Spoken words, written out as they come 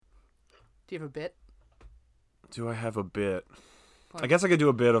Do you have a bit? Do I have a bit? Like, I guess I could do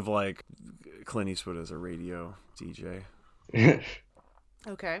a bit of like Clint Eastwood as a radio DJ.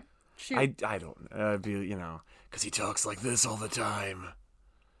 okay. Shoot. I don't know. Be, because he talks like this all the time.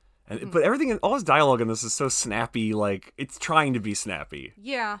 But everything, all his dialogue in this is so snappy. Like it's trying to be snappy.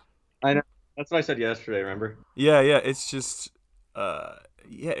 Yeah. I know. That's what I said yesterday. Remember? Yeah. It's just,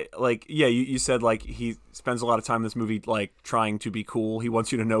 you said like he spends a lot of time in this movie like trying to be cool. He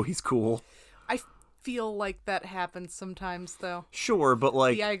wants you to know he's cool. I feel like that happens sometimes, though. Sure, but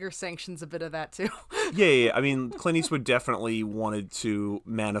like the Iger sanctions a bit of that too. Yeah. I mean, Clint Eastwood definitely wanted to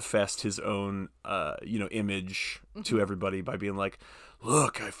manifest his own, image to everybody by being like,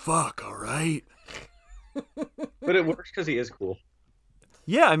 "Look, I fuck, all right." But it works because he is cool.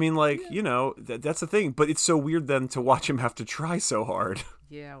 Yeah, I mean, like that's the thing. But it's so weird then to watch him have to try so hard.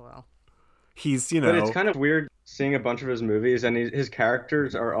 Yeah, well, he's But it's kind of weird seeing a bunch of his movies, and his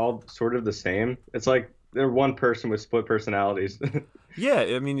characters are all sort of the same. It's like they're one person with split personalities. Yeah,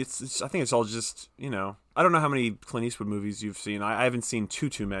 I mean, it's I think it's all just, I don't know how many Clint Eastwood movies you've seen. I haven't seen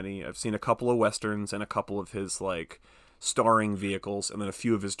too many. I've seen a couple of Westerns and a couple of his, like, starring vehicles, and then a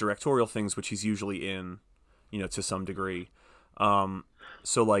few of his directorial things, which he's usually in, to some degree.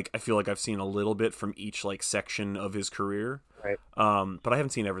 So, like, I feel like I've seen a little bit from each, like, section of his career. Right. But I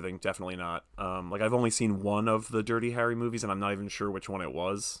haven't seen everything, definitely not. Like, I've only seen one of the Dirty Harry movies, and I'm not even sure which one it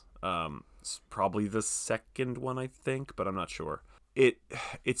was. It's probably the second one, I think, but I'm not sure.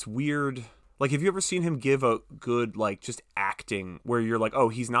 It's weird. Like, have you ever seen him give a good, like, just acting where you're like, oh,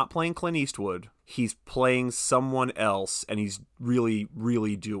 he's not playing Clint Eastwood, he's playing someone else, and he's really,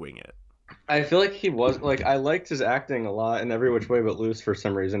 really doing it? I feel like he was, like, I liked his acting a lot in Every Which Way But Loose for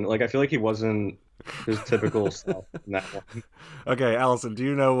some reason. Like, I feel like he wasn't his typical self in that one. Okay, Allison, do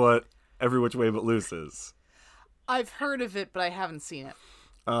you know what Every Which Way But Loose is? I've heard of it, but I haven't seen it.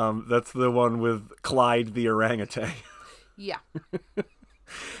 That's the one with Clyde the orangutan. Yeah.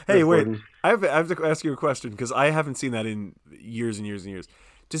 Hey, wait. I have to ask you a question because I haven't seen that in years and years and years.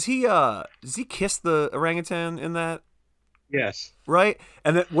 Does he kiss the orangutan in that? Yes. Right?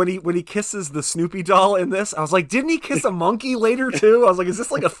 And then when he kisses the Snoopy doll in this, I was like, didn't he kiss a monkey later too? I was like, is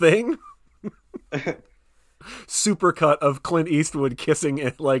this like a thing? Supercut of Clint Eastwood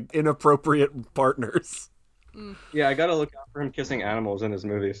kissing like inappropriate partners. Yeah, I gotta look out for him kissing animals in his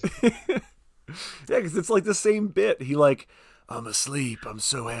movies. Yeah, because it's like the same bit. He like, I'm asleep. I'm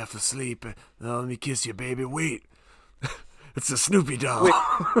so half asleep. Now let me kiss you, baby. Wait. It's a Snoopy doll.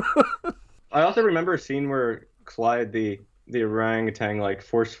 I also remember a scene where Clyde, the orangutan, like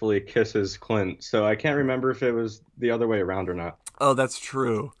forcefully kisses Clint. So I can't remember if it was the other way around or not. Oh, that's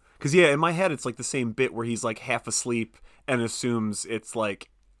true. Because, yeah, in my head, it's like the same bit where he's like half asleep and assumes it's like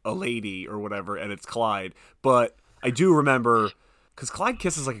a lady or whatever, and it's Clyde. But I do remember, because Clyde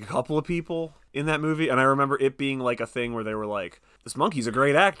kisses like a couple of people in that movie, and I remember it being like a thing where they were like, this monkey's a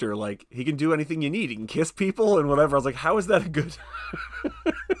great actor, like he can do anything you need, he can kiss people and whatever. I was like, how is that a good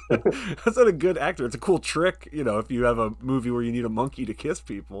that's not a good actor. It's a cool trick, if you have a movie where you need a monkey to kiss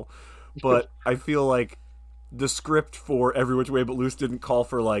people. But I feel like the script for Every Which Way But Loose didn't call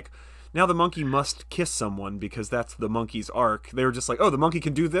for like, now the monkey must kiss someone because that's the monkey's arc. They were just like, oh, the monkey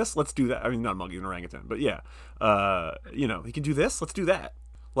can do this, let's do that. I mean, not a monkey, an orangutan, but yeah, he can do this, let's do that.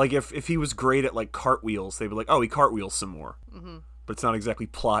 Like if he was great at like cartwheels, they'd be like, oh, he cartwheels some more. Mm-hmm. But it's not exactly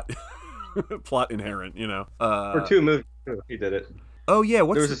plot inherent, For 2 movies, too, he did it. Oh yeah, there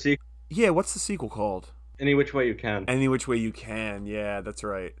was a sequel. Yeah, what's the sequel called? Any Which Way You Can. Any Which Way You Can. Yeah, that's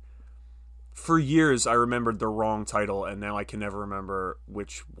right. For years, I remembered the wrong title, and now I can never remember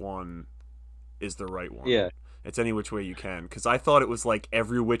which one is the right one. Yeah. It's Any Which Way You Can, because I thought it was like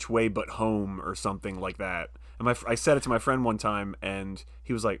Every Which Way But Home or something like that. And I said it to my friend one time, and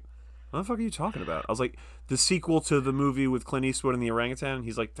he was like, what the fuck are you talking about? I was like, the sequel to the movie with Clint Eastwood and the orangutan? And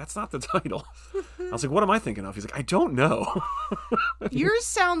he's like, that's not the title. I was like, what am I thinking of? He's like, I don't know. Yours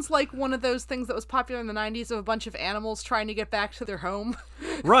sounds like one of those things that was popular in the 90s of a bunch of animals trying to get back to their home.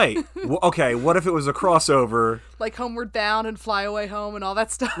 Right. Well, okay, what if it was a crossover? Like Homeward Bound and Fly Away Home and all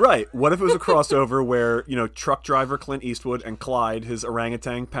that stuff. Right. What if it was a crossover where, truck driver Clint Eastwood and Clyde, his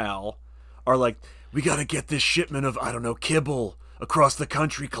orangutan pal, are like, we gotta get this shipment of, I don't know, kibble across the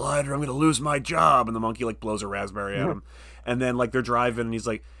country, Clyde, or I'm gonna lose my job. And the monkey like blows a raspberry at him. And then like they're driving and he's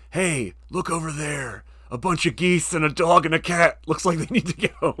like, hey, look over there. A bunch of geese and a dog and a cat. Looks like they need to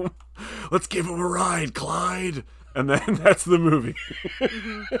get home. Let's give them a ride, Clyde. And then that's the movie.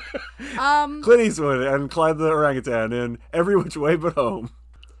 Mm-hmm. Clint Eastwood and Clyde the orangutan in Every Which Way But Home.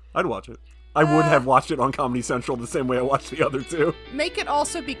 I'd watch it. I would have watched it on Comedy Central the same way I watched the other two. Make it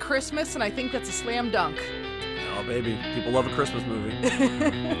also be Christmas, and I think that's a slam dunk. Oh, baby. People love a Christmas movie.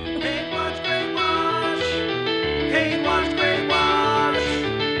 Hate watch, great watch.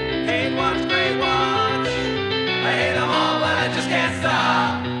 Hate watch, great watch. I hate them all, but I just can't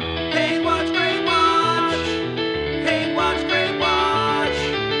stop. Hate watch, great watch. Hate watch, great watch.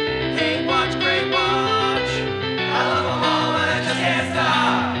 Hate watch, great watch. I love them all, but I just can't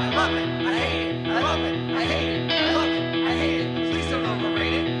stop. I love it. I hate it. I love it. I hate it. I love it. I hate it. Please don't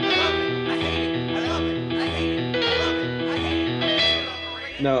overrate it. I love it. I hate it. I love it. I hate it. I love it. I hate it. Please don't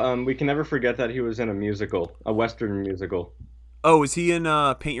overrate it. No, we can never forget that he was in a musical, a Western musical. Oh, is he in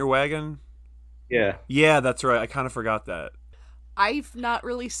Paint Your Wagon? Yeah. Yeah, that's right. I kind of forgot that. I've not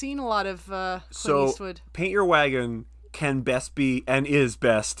really seen a lot of Clint So, Eastwood. Paint Your Wagon can best be, and is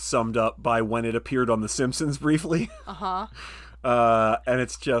best, summed up by when it appeared on The Simpsons briefly. Uh-huh. And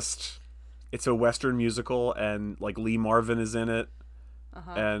it's a Western musical, and, like, Lee Marvin is in it.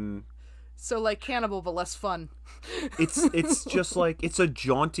 Uh-huh. And So like Cannibal, but less fun. it's just, like, it's a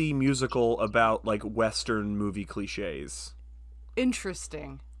jaunty musical about, like, Western movie cliches.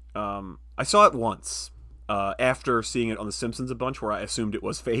 Interesting. I saw it once, after seeing it on The Simpsons a bunch, where I assumed it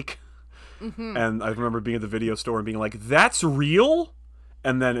was fake. Mm-hmm. And I remember being at the video store and being like, that's real?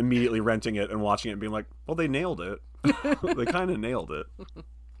 And then immediately renting it and watching it and being like, well, they nailed it. They kind of nailed it.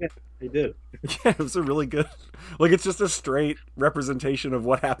 He did. Yeah, it was a really good, like, it's just a straight representation of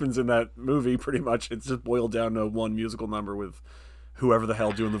what happens in that movie, pretty much. It's just boiled down to one musical number with whoever the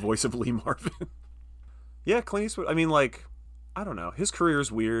hell doing the voice of Lee Marvin. Yeah, Clint Eastwood, I mean, like, I don't know. His career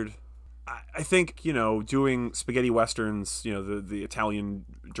is weird. I think, you know, doing spaghetti westerns, you know, the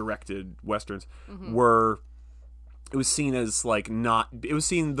Italian-directed westerns, it was seen as, like, it was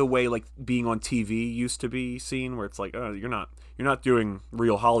seen the way, like, being on TV used to be seen, where it's like, oh, you're not doing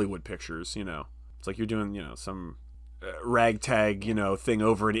real Hollywood pictures, you know. It's like you're doing, you know, some ragtag, you know, thing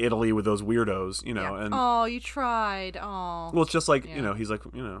over in Italy with those weirdos, you know. Yeah. And Oh, you tried. Oh. well, it's just like, Yeah. you know, he's like,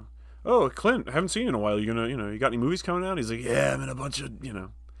 you know, oh, Clint, I haven't seen you in a while. You got any movies coming out? He's like, yeah, I'm in a bunch of, you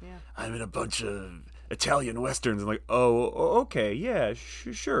know, Yeah. I'm in a bunch of Italian westerns. I'm like, oh, okay, yeah,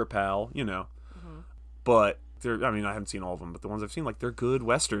 sure, pal, you know. But I mean, I haven't seen all of them, but the ones I've seen, like, they're good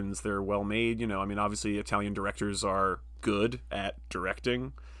westerns. They're well made, you know. I mean, obviously, Italian directors are good at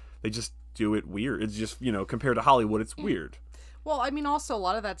directing. They just do it weird. It's just, you know, compared to Hollywood, it's weird. Well, I mean, also a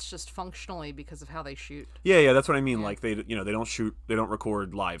lot of that's just functionally because of how they shoot. Yeah, that's what I mean. Yeah. Like, they don't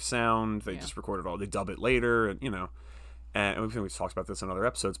record live sound. They just record it all. They dub it later, and, you know. And we've talked about this in other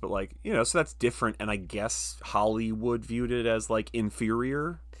episodes, but, like, you know, so that's different. And I guess Hollywood viewed it as, like,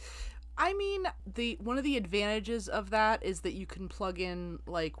 inferior. I mean, one of the advantages of that is that you can plug in,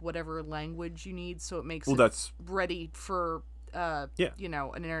 like, whatever language you need, so it makes That's ready for you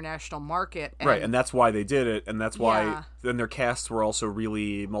know, an international market. Right, and that's why they did it, and that's why Yeah. then their casts were also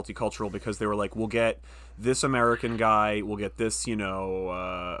really multicultural, because they were like, we'll get this American guy, we'll get this, you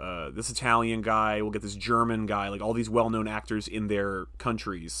know, this Italian guy, we'll get this German guy, like all these well-known actors in their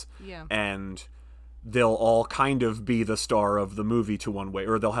countries, Yeah. and they'll all kind of be the star of the movie to one way,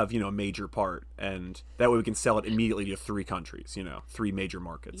 or they'll have, you know, a major part, and that way we can sell it immediately to 3 countries, you know, 3 major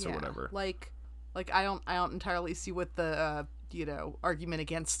markets or whatever. Like I don't entirely see what the you know, argument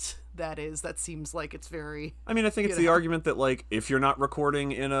against that is. That seems like it's very. I mean, I think it's the argument that, like, if you're not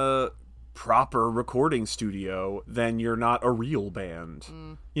recording in a proper recording studio, then you're not a real band.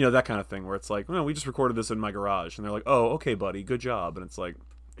 You know, that kind of thing, where it's like, no, we just recorded this in my garage, and they're like, oh, okay, buddy, good job, and it's like,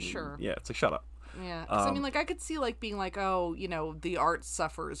 Sure. yeah, it's like, shut up. Yeah, 'cause I mean, like, I could see, like, being like, oh, you know, the art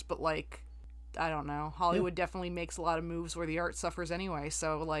suffers, but, like, I don't know. Hollywood definitely makes a lot of moves where the art suffers anyway,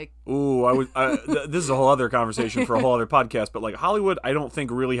 so, like... Ooh, this is a whole other conversation for a whole other podcast, but, like, Hollywood, I don't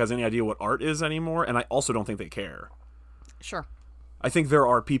think really has any idea what art is anymore, and I also don't think they care. Sure. I think there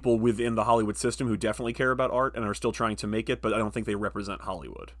are people within the Hollywood system who definitely care about art and are still trying to make it, but I don't think they represent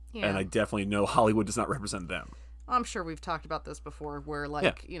Hollywood. Yeah. And I definitely know Hollywood does not represent them. I'm sure we've talked about this before, where,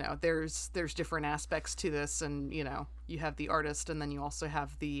 like, you know, there's different aspects to this, and, you know, you have the artist, and then you also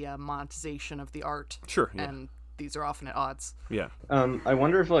have the monetization of the art. Sure, yeah. And these are often at odds. Yeah. I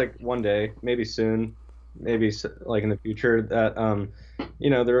wonder if, like, one day, maybe soon, maybe like in the future, that you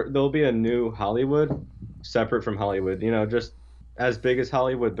know, there'll be a new Hollywood separate from Hollywood. You know, just as big as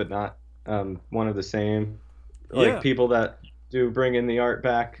Hollywood, but not one of the same. Like, Yeah. people that do bring in the art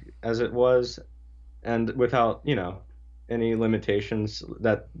back as it was, and without, you know, any limitations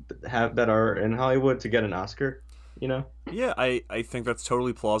that are in Hollywood to get an Oscar. You know. Yeah, I think that's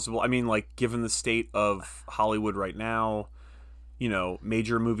totally plausible. I mean, like, given the state of Hollywood right now, you know,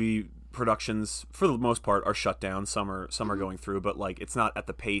 major movie productions, for the most part, are shut down. Some are going through, but, like, it's not at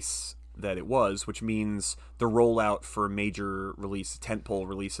the pace that it was, which means the rollout for major release, tentpole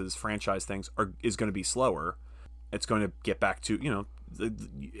releases, franchise things is going to be slower. It's going to get back to, you know,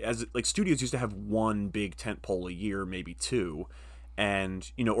 as like studios used to have one big tent pole a year, maybe two,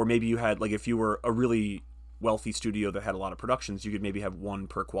 and or maybe you had, like, if you were a really wealthy studio that had a lot of productions, you could maybe have one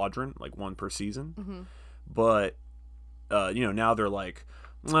per quadrant, like one per season. Mm-hmm. But now they're like,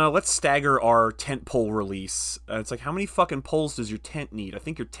 well, let's stagger our tent pole release. It's like, how many fucking poles does your tent need? I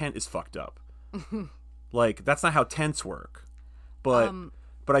think your tent is fucked up. Like, that's not how tents work. But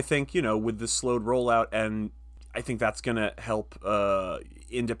I think, with the slowed rollout, and I think that's going to help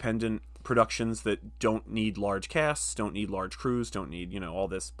independent productions that don't need large casts, don't need large crews, don't need, all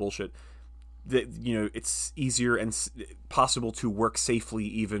this bullshit. That, it's easier and possible to work safely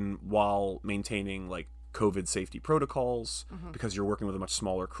even while maintaining, like, COVID safety protocols, because you're working with a much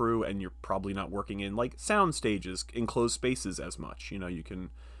smaller crew, and you're probably not working in, like, sound stages, enclosed spaces as much.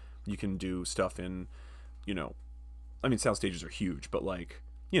 You can do stuff in, I mean, sound stages are huge, but, like,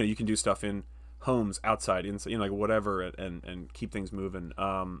 you can do stuff in homes, outside, inside, like, whatever, and keep things moving.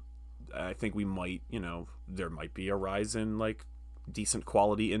 I think we might, there might be a rise in, like, decent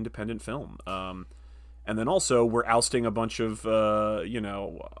quality independent film. And then also we're ousting a bunch of,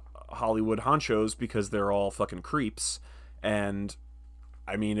 Hollywood honchos because they're all fucking creeps. And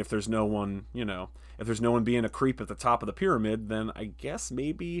I mean, if there's no one being a creep at the top of the pyramid, then I guess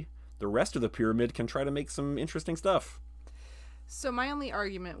maybe the rest of the pyramid can try to make some interesting stuff. So my only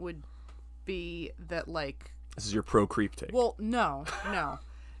argument would be that, like... This is your pro-creep take. Well, no.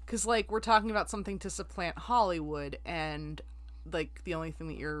 Because, like, we're talking about something to supplant Hollywood, and, like, the only thing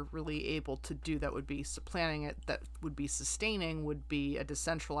that you're really able to do that would be supplanting it, that would be sustaining, would be a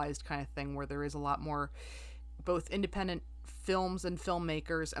decentralized kind of thing where there is a lot more both independent films and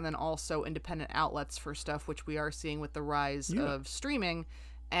filmmakers, and then also independent outlets for stuff, which we are seeing with the rise of streaming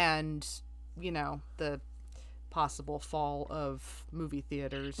and, the possible fall of movie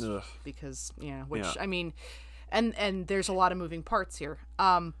theaters. Ugh. Because, I mean... And there's a lot of moving parts here.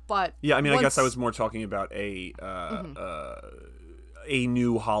 But yeah, I mean, I guess I was more talking about a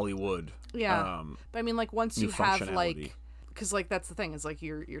new Hollywood. Yeah, but I mean, like, once you have, like, because, like, that's the thing, is, like,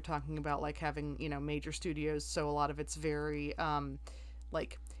 you're talking about, like, having, major studios, so a lot of it's very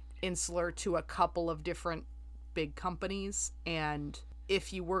like, insular to a couple of different big companies, and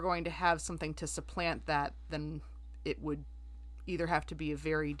if you were going to have something to supplant that, then it would either have to be a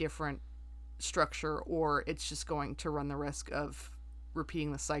very different structure, or it's just going to run the risk of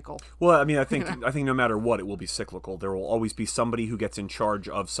repeating the cycle. Well, I mean, I think no matter what, it will be cyclical. There will always be somebody who gets in charge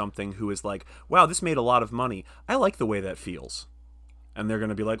of something who is like, wow, this made a lot of money, I like the way that feels, and they're going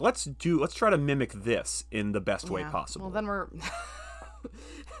to be like, let's try to mimic this in the best way possible. Well,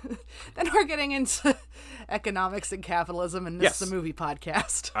 then we're getting into economics and capitalism, and this is a movie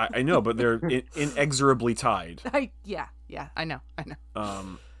podcast. I know, but they're inexorably tied. Yeah, I know.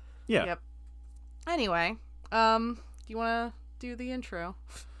 Yeah. Yep. Anyway, do you want to do the intro?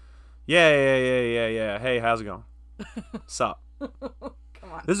 Yeah. Hey, how's it going? Sup?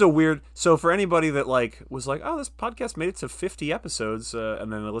 Come on. This is a weird... So for anybody that, like, was like, oh, this podcast made it to 50 episodes,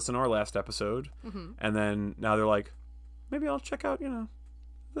 and then they listen to our last episode, and then now they're like, maybe I'll check out,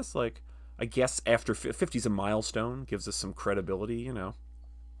 this, like, I guess after 50 is a milestone, gives us some credibility, so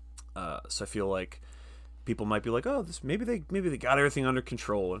I feel like people might be like, oh, this maybe they got everything under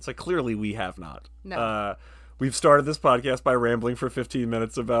control. And it's like, clearly we have not. No. We've started this podcast by rambling for 15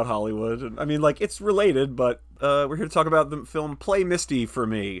 minutes about Hollywood. And I mean, like, it's related, but we're here to talk about the film Play Misty for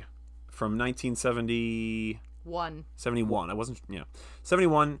Me from 1971.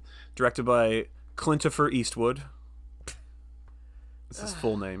 71, directed by Clintopher Eastwood. That's his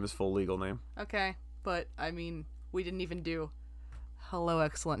full name, his full legal name. Okay, but I mean, we didn't even do hello,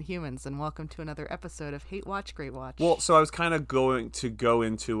 excellent humans, and welcome to another episode of Hate Watch, Great Watch. Well, so I was kind of going to go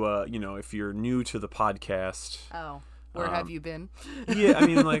into, if you're new to the podcast. Oh, where have you been? Yeah, I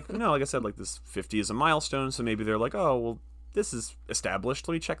mean, like, no, like I said, like, this 50 is a milestone, so maybe they're like, oh, well, this is established,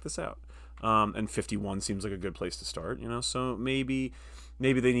 let me check this out. And 51 seems like a good place to start, so maybe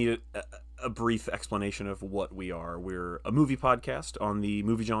they need a brief explanation of what we are. We're a movie podcast on the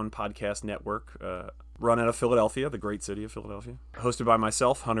Movie John Podcast Network, run out of Philadelphia, the great city of Philadelphia. Hosted by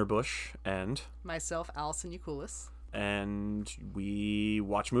myself, Hunter Bush, and... myself, Allison Ukulis. And we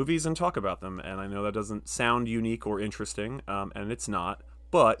watch movies and talk about them. And I know that doesn't sound unique or interesting, and it's not.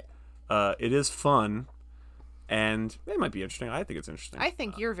 But it is fun, and it might be interesting. I think it's interesting. I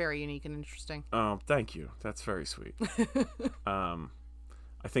think you're very unique and interesting. Oh, thank you. That's very sweet.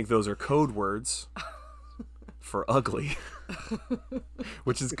 I think those are code words for ugly,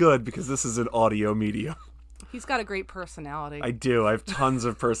 which is good because this is an audio medium. He's got a great personality. I do. I have tons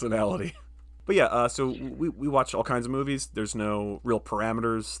of personality. But yeah, so we watch all kinds of movies. There's no real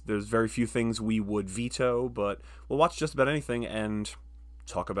parameters. There's very few things we would veto, but we'll watch just about anything and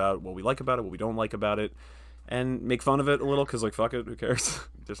talk about what we like about it, what we don't like about it, and make fun of it a little, because, like, fuck it, who cares?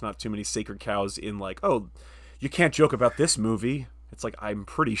 There's not too many sacred cows in, like, oh, you can't joke about this movie. It's like, I'm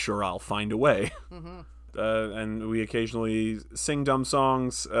pretty sure I'll find a way. And we occasionally sing dumb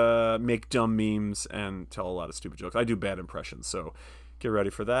songs, make dumb memes, and tell a lot of stupid jokes. I do bad impressions, so get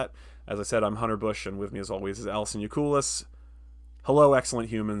ready for that. As I said, I'm Hunter Bush, and with me, as always, is Allison Yakulis. Hello, excellent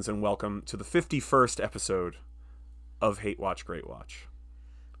humans, and welcome to the 51st episode of Hate Watch, Great Watch.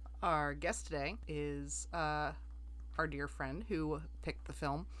 Our guest today is our dear friend who picked the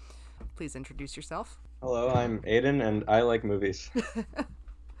film. Please introduce yourself. Hello, I'm Aiden, and I like movies.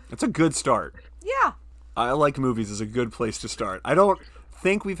 That's a good start. Yeah. I like movies is a good place to start. I don't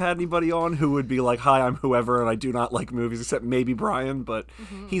think we've had anybody on who would be like, hi, I'm whoever, and I do not like movies, except maybe Brian, but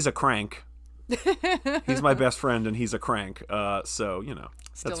he's a crank. He's my best friend, and he's a crank. So, you know,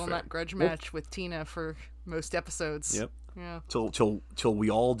 Still that's in fair. that grudge match with Tina for most episodes. Yep. Yeah. Till we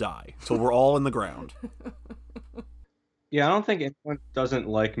all die. Till we're all in the ground. Yeah, I don't think anyone doesn't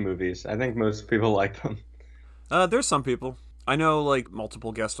like movies. I think most people like them. There's some people. I know, like,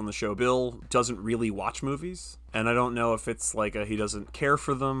 multiple guests on the show. Bill doesn't really watch movies, and I don't know if it's like he doesn't care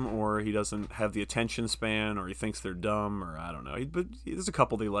for them, or he doesn't have the attention span, or he thinks they're dumb, or I don't know. But there's a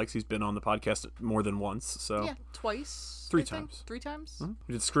couple that he likes. He's been on the podcast more than once, so Yeah, twice. Three I think. times. 3 times? Mhm.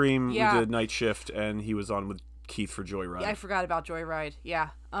 We did Scream, Yeah. we did Night Shift, and he was on with Keith for Joyride. Yeah, I forgot about Joyride. Yeah.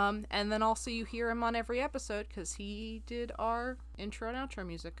 And then also you hear him on every episode because he did our intro and outro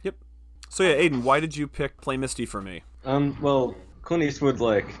music. Yep. So yeah, Aiden, why did you pick Play Misty for me? Well, Clint Eastwood,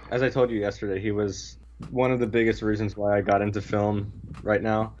 like, as I told you yesterday, he was one of the biggest reasons why I got into film right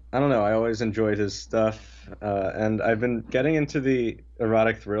now. I don't know, I always enjoyed his stuff, and I've been getting into the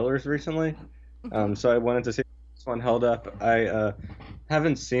erotic thrillers recently, so I wanted to see if this one held up. I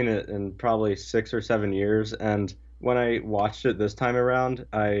haven't seen it in probably 6 or 7 years, and when I watched it this time around,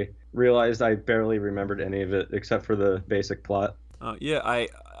 I realized I barely remembered any of it except for the basic plot. Yeah,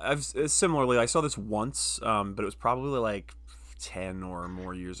 I've similarly, I saw this once, but it was probably like 10 or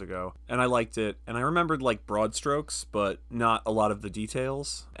more years ago, and I liked it, and I remembered like broad strokes but not a lot of the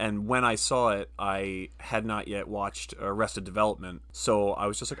details. And when I saw it, I had not yet watched Arrested Development, so I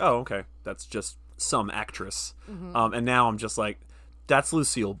was just like, oh, okay, that's just some actress. And now I'm just like, that's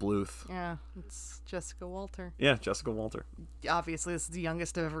Lucille Bluth. Yeah, it's Jessica Walter. Yeah, Jessica Walter. Obviously, this is the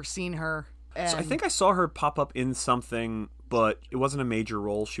youngest I've ever seen her. And So I think I saw her pop up in something, but it wasn't a major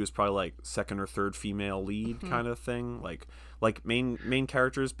role. She was probably like second or third female lead kind of thing, like main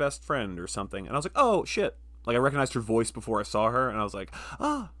character's best friend or something. And I was like, oh shit! Like I recognized her voice before I saw her, and I was like,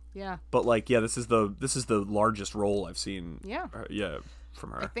 ah. Yeah. But like, yeah, this is the largest role I've seen. Yeah.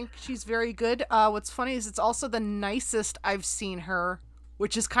 From I her. think she's very good. What's funny is it's also the nicest I've seen her,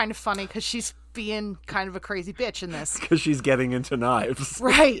 which is kind of funny because she's being kind of a crazy bitch in this. Because she's getting into knives.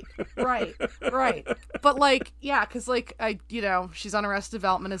 Right. But like, yeah, because like she's on Arrested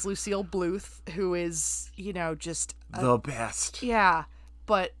Development as Lucille Bluth, who is just The best. yeah.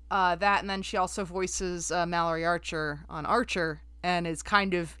 But that, and then she also voices Mallory Archer on Archer, and is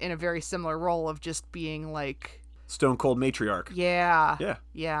kind of in a very similar role of just being like, Stone Cold matriarch. yeah,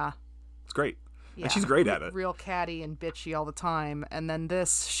 Yeah, it's great. yeah. And she's great at it. Real catty and bitchy all the time. And then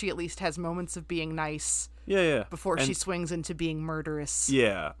this, she at least has moments of being nice Yeah. before And- she swings into being murderous.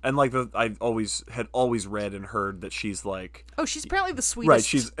 Yeah, and like I had always read and heard that she's like, Oh, she's apparently the sweetest. right,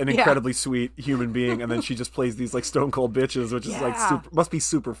 she's an Yeah. incredibly sweet human being, and then she just plays these like stone cold bitches, which is like Yeah. must be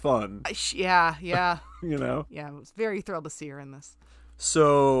super fun, Yeah. you know. Yeah, I was very thrilled to see her in this.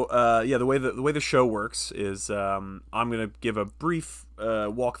 So the way the show works is I'm gonna give a brief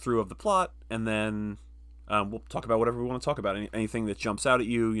walkthrough of the plot, and then we'll talk about whatever we want to talk about, anything that jumps out at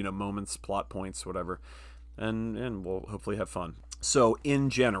you, moments, plot points, whatever, and we'll hopefully have fun. So in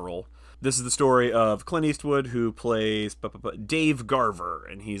general, this is the story of Clint Eastwood, who plays Dave Garver,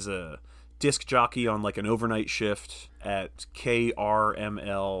 and he's a disc jockey on like an overnight shift at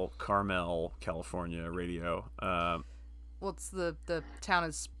KRML, Carmel, California radio. Well, it's the town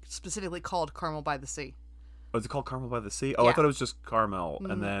is specifically called Carmel by the Sea. Was it called Carmel by the Sea? Oh, I Yeah. thought it was just Carmel,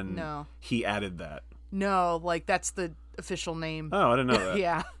 and then no. he added that. No, like that's the official name. Oh, I didn't know that.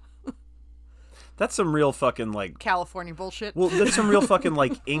 Yeah, That's some real fucking like. California bullshit. Well, that's some real fucking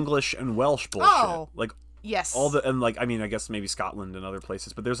like English and Welsh bullshit. Oh. Like yes. all the, and like, I mean, I guess maybe Scotland and other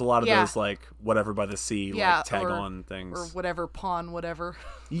places, but there's a lot of Yeah. those like whatever by the sea, Yeah, like tag or- on things. or whatever pawn, whatever.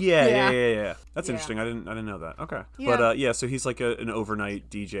 Yeah. That's Yeah. interesting. I didn't know that. Okay. Yeah. But so he's like an overnight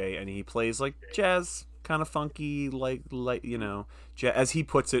DJ, and he plays like jazz kind of funky, like as he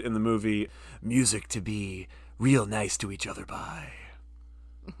puts it in the movie, music to be real nice to each other by,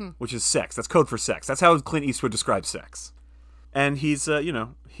 which is sex. That's code for sex. That's how Clint Eastwood describes sex. And he's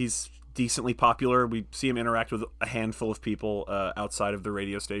he's decently popular. We see him interact with a handful of people outside of the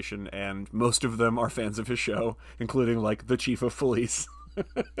radio station, and most of them are fans of his show, including like the chief of police.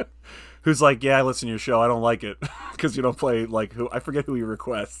 Who's like, yeah, I listen to your show. I don't like it because you don't play like who I forget who he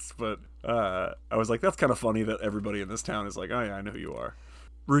requests, but I was like, that's kind of funny that everybody in this town is like, oh yeah, I know who you are.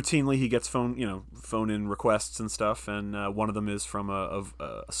 Routinely, he gets phone in requests and stuff, and one of them is from a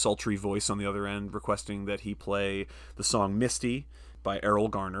sultry voice on the other end requesting that he play the song "Misty" by Errol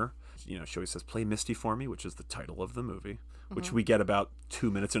Garner. Joey says, "Play Misty for me," which is the title of the movie, which we get about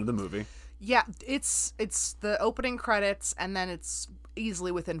 2 minutes into the movie. Yeah, it's the opening credits, and then it's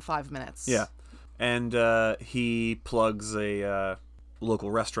easily within 5 minutes. Yeah, and he plugs a local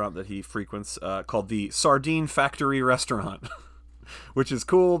restaurant that he frequents called the Sardine Factory Restaurant, which is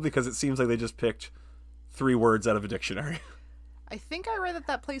cool because it seems like they just picked 3 words out of a dictionary. I think I read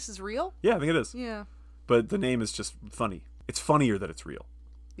that place is real. Yeah, I think it is. Yeah. But the name is just funny. It's funnier that it's real.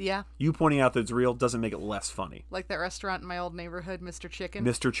 Yeah. You pointing out that it's real doesn't make it less funny. Like that restaurant in my old neighborhood, Mr. Chicken.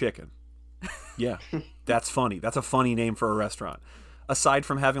 Mr. Chicken. Yeah, that's funny. That's a funny name for a restaurant. Aside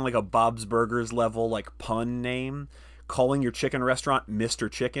from having like a Bob's Burgers level like pun name, calling your chicken restaurant Mr.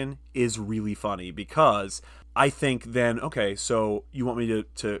 Chicken is really funny because I think then, okay, so you want me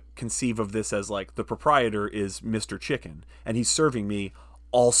to conceive of this as like the proprietor is Mr. Chicken and he's serving me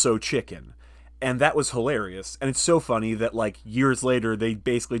also chicken. And that was hilarious. And it's so funny that like years later they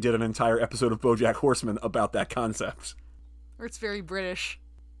basically did an entire episode of BoJack Horseman about that concept. Or it's very British.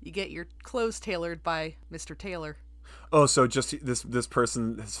 You get your clothes tailored by Mr. Taylor. Oh, so just this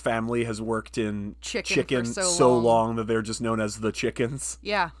person, his family has worked in chicken for so long that they're just known as the Chickens?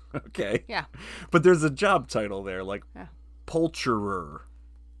 Yeah. Okay. Yeah. But there's a job title there, like poulterer.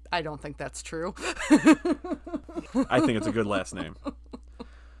 I don't think that's true. I think it's a good last name.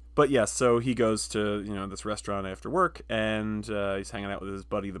 But yeah, so he goes to, this restaurant after work, and he's hanging out with his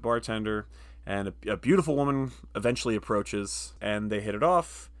buddy, the bartender, and a beautiful woman eventually approaches, and they hit it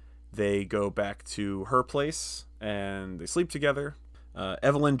off. They go back to her place, and they sleep together.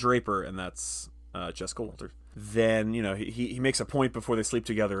 Evelyn Draper, and that's Jessica Walter. Then, he makes a point before they sleep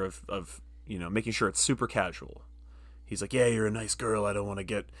together of making sure it's super casual. He's like, yeah, you're a nice girl. I don't want to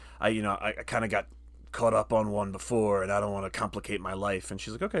get, I kind of got caught up on one before, and I don't want to complicate my life. And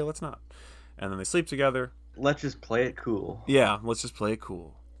she's like, okay, let's not. And then they sleep together. Let's just play it cool. Yeah, let's just play it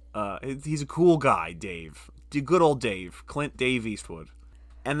cool. He's a cool guy, Dave. Good old Dave. Dave Eastwood.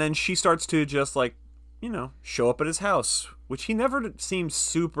 And then she starts to just, like, show up at his house, which he never seems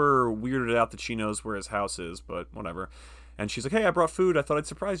super weirded out that she knows where his house is, but whatever. And she's like, hey, I brought food. I thought I'd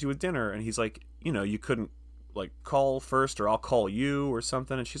surprise you with dinner. And he's like, you couldn't, like, call first, or I'll call you or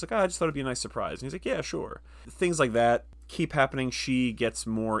something. And she's like, I just thought it'd be a nice surprise. And he's like, yeah, sure. Things like that keep happening. She gets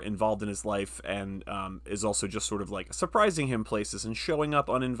more involved in his life and is also just sort of like surprising him places and showing up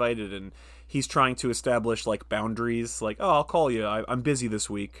uninvited, and he's trying to establish like boundaries, like, oh, I'll call you, I'm busy this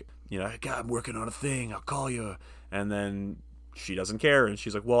week, God, I'm working on a thing, I'll call you. And then she doesn't care, and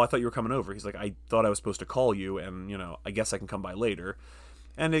she's like, well, I thought you were coming over. He's like, I thought I was supposed to call you, and I guess I can come by later.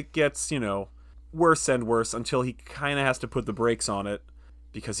 And it gets worse and worse until he kind of has to put the brakes on it,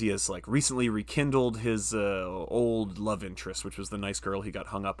 because he has like recently rekindled his old love interest, which was the nice girl he got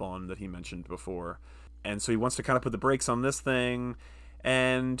hung up on that he mentioned before. And so he wants to kind of put the brakes on this thing.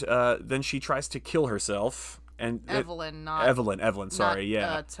 And then she tries to kill herself. And Evelyn, sorry,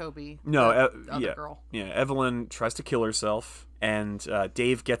 yeah. Toby. No, the other girl. Yeah, Evelyn tries to kill herself. And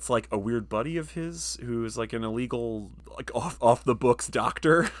Dave gets like a weird buddy of his who is like an illegal, like off the books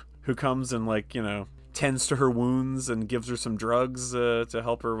doctor who comes and like, tends to her wounds and gives her some drugs to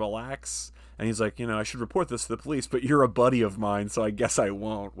help her relax. And he's like, I should report this to the police, but you're a buddy of mine, so I guess I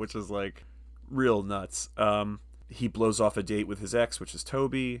won't, which is like real nuts. He blows off a date with his ex, which is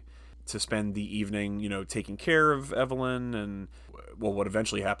Toby, to spend the evening, taking care of Evelyn. And well, what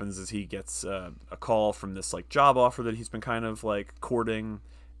eventually happens is he gets a call from this like job offer that he's been kind of like courting,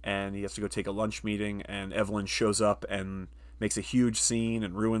 and he has to go take a lunch meeting, and Evelyn shows up and makes a huge scene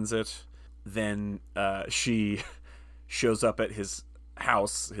and ruins it. Then she shows up at his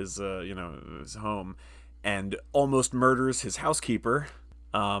house, his home, and almost murders his housekeeper.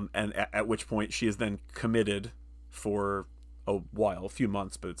 And at which point she is then committed for a few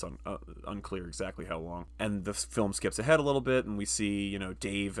months, but it's unclear exactly how long. And the film skips ahead a little bit, and we see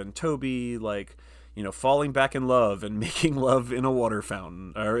Dave and Toby like falling back in love and making love in a water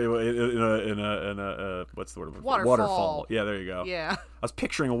fountain, or in a what's the word? Waterfall. Yeah, there you go. Yeah. I was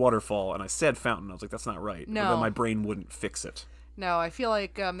picturing a waterfall, and I said fountain. I was like, that's not right. No. But then my brain wouldn't fix it. No, I feel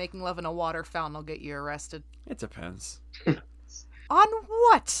like making love in a water fountain will get you arrested. It depends. On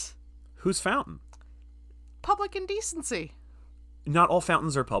what? Whose fountain? Public indecency. Not all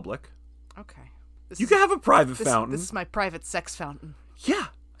fountains are public. Okay. You can have a private fountain. This is my private sex fountain. Yeah.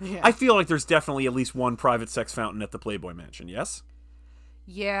 Yeah. I feel like there's definitely at least one private sex fountain at the Playboy Mansion, yes?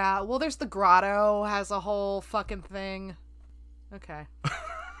 Yeah, well, there's the grotto, has a whole fucking thing. Okay.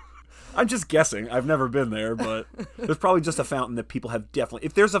 I'm just guessing. I've never been there, but there's probably just a fountain that people have definitely...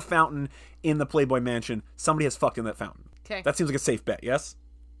 If there's a fountain in the Playboy Mansion, somebody has fucked in that fountain. Okay. That seems like a safe bet, yes?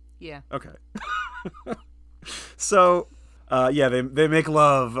 Yeah. Okay. So, they make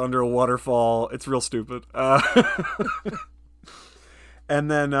love under a waterfall. It's real stupid. And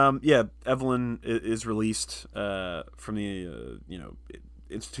then, Evelyn is released from the,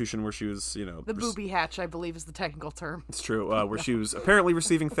 institution where she was, The booby hatch, I believe, is the technical term. It's true, where she was apparently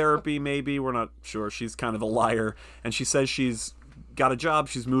receiving therapy, maybe. We're not sure. She's kind of a liar. And she says she's got a job.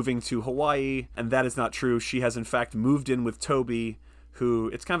 She's moving to Hawaii. And that is not true. She has, in fact, moved in with Toby, who,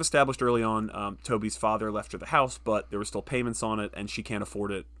 it's kind of established early on, Toby's father left her the house, but there were still payments on it, and she can't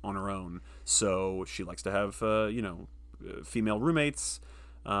afford it on her own. So she likes to have, female roommates,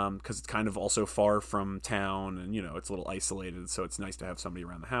 because it's kind of also far from town, and it's a little isolated, so it's nice to have somebody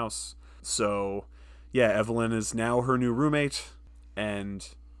around the house. So Evelyn is now her new roommate, and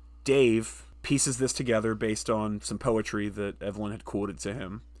Dave pieces this together based on some poetry that Evelyn had quoted to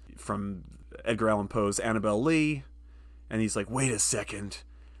him from Edgar Allan Poe's Annabelle Lee, and he's like, wait a second,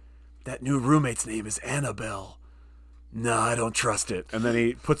 that new roommate's name is Annabelle. No, I don't trust it. And then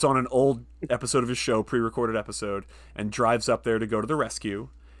he puts on an old episode of his show, pre-recorded episode, and drives up there to go to the rescue.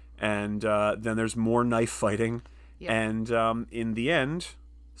 And then there's more knife fighting. Yep. And in the end,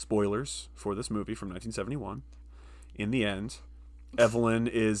 spoilers for this movie from 1971, in the end, Evelyn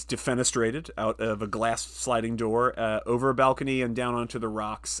is defenestrated out of a glass sliding door over a balcony and down onto the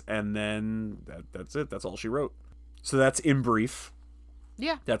rocks. And then that's it. That's all she wrote. So that's in brief.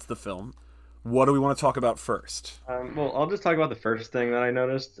 Yeah. That's the film. What do we want to talk about first? Well, I'll just talk about the first thing that I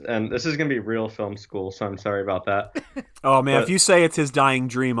noticed, and this is going to be real film school, so I'm sorry about that. Oh, man, But- if you say it's his dying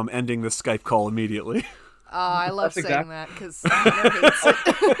dream, I'm ending this Skype call immediately. I love That's saying exact- that because hates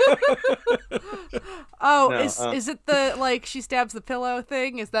it. Oh, No, is it the, like, she stabs the pillow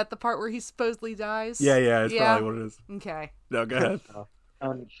thing? Is that the part where he supposedly dies? Yeah, it's probably what it is. Okay. No, go ahead.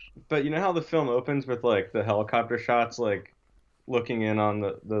 But you know how the film opens with, like, the helicopter shots, like, looking in on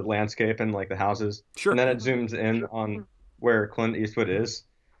the landscape and, like, the houses? Sure. And then it zooms in on where Clint Eastwood is.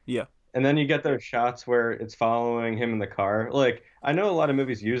 Yeah. And then you get those shots where it's following him in the car. Like, I know a lot of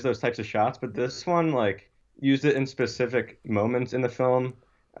movies use those types of shots, but this one, like, used it in specific moments in the film.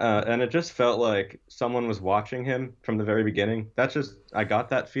 And it just felt like someone was watching him from the very beginning. I got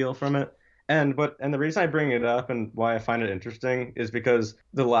that feel from it. And the reason I bring it up and why I find it interesting is because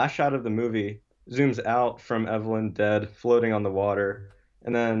the last shot of the movie zooms out from Evelyn dead, floating on the water,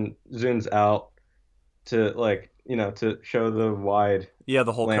 and then zooms out to, like, to show the wide Yeah,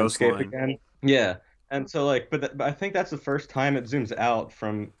 the whole landscape coastline. again. Yeah. And so, like, but I think that's the first time it zooms out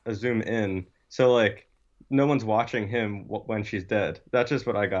from a zoom in. So, like, no one's watching him when she's dead. That's just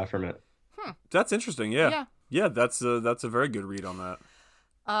what I got from it. That's interesting, yeah. Yeah. Yeah, that's a very good read on that.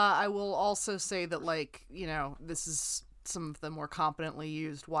 I will also say that, like, this is some of the more competently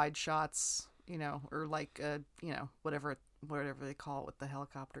used wide shots, or like, whatever they call it with the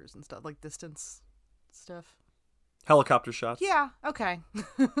helicopters and stuff, like distance stuff. Helicopter shots. Yeah, okay.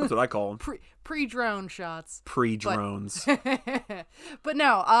 That's what I call them. Pre-drone shots. Pre-drones. But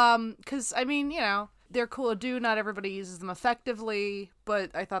no, because, I mean, they're cool to do. Not everybody uses them effectively,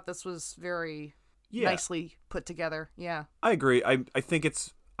 but I thought this was very nicely put together. Yeah. I agree. I think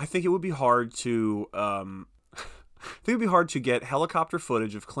it would be hard to I think it'd be hard to get helicopter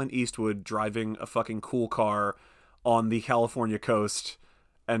footage of Clint Eastwood driving a fucking cool car on the California coast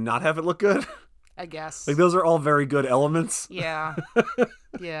and not have it look good. I guess. Like, those are all very good elements. Yeah.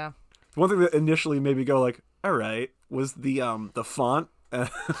 Yeah. One thing that initially made me go like, all right, was the font.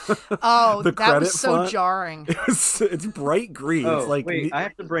 Oh, The that credit was so font? jarring. It's bright green. Oh, it's like wait, I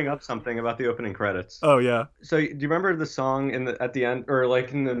have to bring up something about the opening credits. oh yeah. So, do you remember the song at the end, or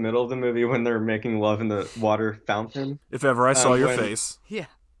like in the middle of the movie when they're making love in the water fountain? If ever I saw your when- face. Yeah.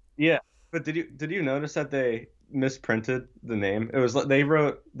 Yeah, but did you notice that they misprinted the name? It was like they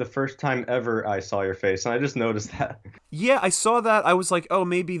wrote "the first time ever I saw your face," and I just noticed that. Yeah, I saw that. I was like, oh,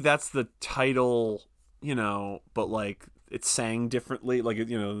 maybe that's the title, but like it sang differently, like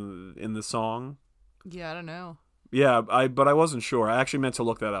in the song. Yeah, I don't know. Yeah, but I wasn't sure. I actually meant to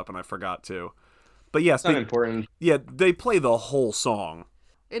look that up and I forgot to. But yes, It's not important. they play the whole song.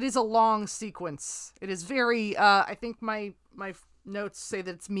 It is a long sequence. It is very. I think my notes say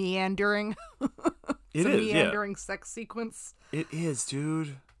that it's meandering. It it's a is, yeah. meandering sex sequence. It is,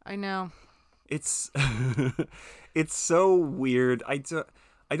 dude. I know. It's it's so weird. I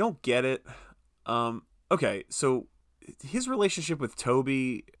don't get it. Okay, so his relationship with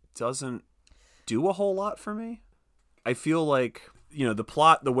Toby doesn't do a whole lot for me. I feel like, the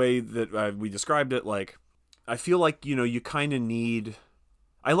plot, the way that we described it, like, I feel like, you kind of need...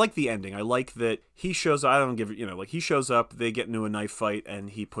 I like the ending. I like that he shows up. I don't give it, like, he shows up, they get into a knife fight, and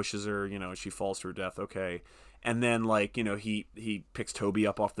he pushes her, and she falls to her death, okay. And then, like, he picks Toby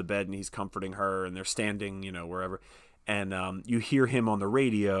up off the bed, and he's comforting her, and they're standing, wherever. And you hear him on the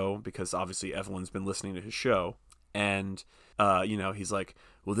radio, because obviously Evelyn's been listening to his show, and, he's like,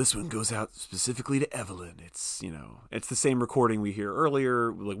 well, this one goes out specifically to Evelyn. It's, it's the same recording we hear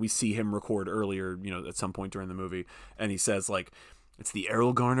earlier. Like, we see him record earlier, at some point during the movie. And he says, like, it's the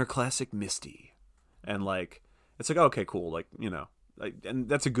Errol Garner classic Misty. And, like, it's like, okay, cool. Like, and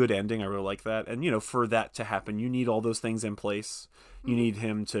that's a good ending. I really like that. And, for that to happen, you need all those things in place. You need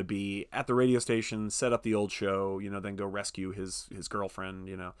him to be at the radio station, set up the old show, then go rescue his girlfriend,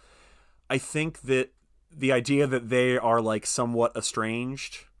 I think that the idea that they are, like, somewhat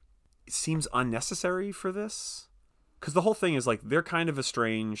estranged seems unnecessary for this. Because the whole thing is, like, they're kind of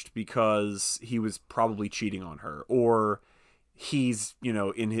estranged because he was probably cheating on her. Or he's,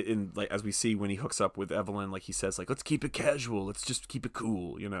 in like, as we see when he hooks up with Evelyn, like, he says, like, let's keep it casual. Let's just keep it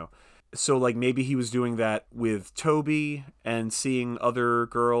cool, So, like, maybe he was doing that with Toby and seeing other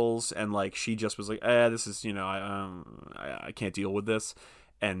girls. And, like, she just was like, this is, I can't deal with this.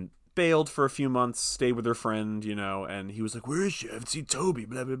 And bailed for a few months, stayed with her friend, and he was like, where is she? I haven't seen Toby,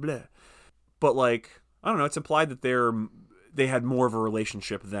 blah, blah, blah. But, like, I don't know, it's implied that they had more of a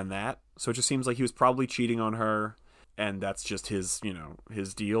relationship than that. So it just seems like he was probably cheating on her, and that's just his,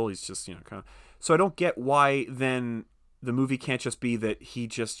 his deal. He's just, kind of... So I don't get why then the movie can't just be that he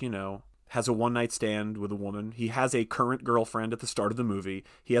just, has a one-night stand with a woman. He has a current girlfriend at the start of the movie.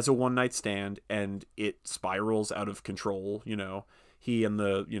 He has a one-night stand, and it spirals out of control, He and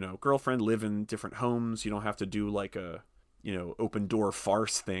the, girlfriend live in different homes. You don't have to do, like, a, open door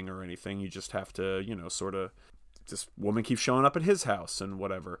farce thing or anything. You just have to, sort of, this woman keeps showing up at his house and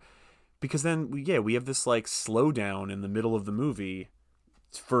whatever. Because then, we have this, like, slowdown in the middle of the movie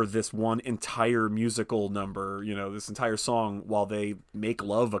for this one entire musical number, this entire song, while they make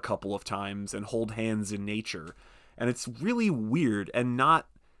love a couple of times and hold hands in nature. And it's really weird and not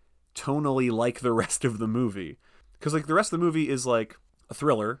tonally like the rest of the movie. Because, like, the rest of the movie is, like, a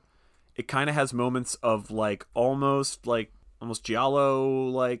thriller. It kind of has moments of, like, almost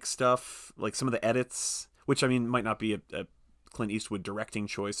giallo-like stuff. Like, some of the edits, which, I mean, might not be a Clint Eastwood directing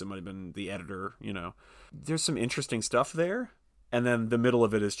choice. It might have been the editor, There's some interesting stuff there. And then the middle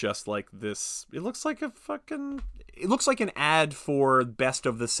of it is just, like, this... It looks like an ad for Best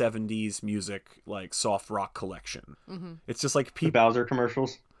of the 70s music, like, soft rock collection. Mm-hmm. It's just, like, The Bowser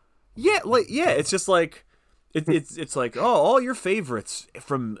commercials? Yeah, it's just, like... It's like, oh, all your favorites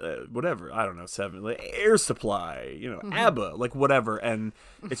from whatever, I don't know, like Air Supply, ABBA, like whatever, and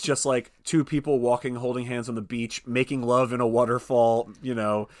it's just like two people walking, holding hands on the beach, making love in a waterfall,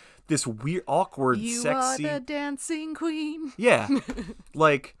 this weird, awkward, sexy. You are the dancing queen. Yeah,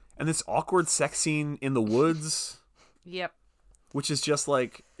 like, and this awkward sex scene in the woods. Yep. Which is just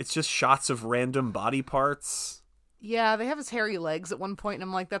like, it's just shots of random body parts. Yeah, they have his hairy legs at one point, and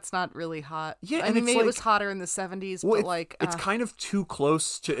I'm like, that's not really hot. Yeah, I mean, maybe it was hotter in the 70s, but like... It's kind of too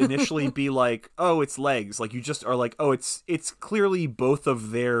close to initially be like, oh, it's legs. Like, you just are like, oh, it's clearly both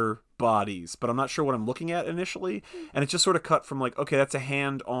of their bodies, but I'm not sure what I'm looking at initially. And it's just sort of cut from like, okay, that's a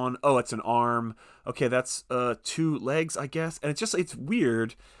hand on, oh, it's an arm. Okay, that's two legs, I guess. And it's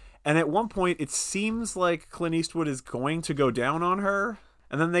weird. And at one point, it seems like Clint Eastwood is going to go down on her.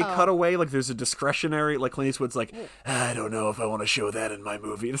 And then they cut away, like there's a discretionary, like Clint Eastwood's like, I don't know if I want to show that in my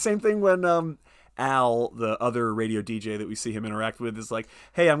movie. The same thing when Al, the other radio DJ that we see him interact with, is like,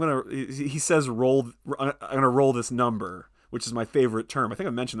 hey, he says I'm gonna roll this number, which is my favorite term. I think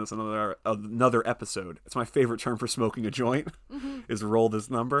I mentioned this in another episode. It's my favorite term for smoking a joint, is roll this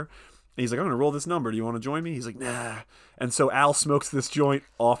number. And he's like, I'm going to roll this number. Do you want to join me? He's like, nah. And so Al smokes this joint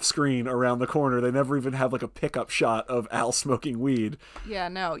off screen around the corner. They never even have like a pickup shot of Al smoking weed. Yeah,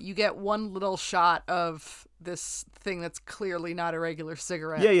 no. You get one little shot of this thing that's clearly not a regular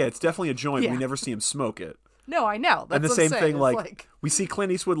cigarette. Yeah. It's definitely a joint. Yeah. We never see him smoke it. No, I know. That's and the what same I'm saying. thing, It's like, we see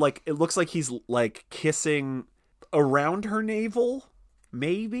Clint Eastwood, like, it looks like he's like kissing around her navel,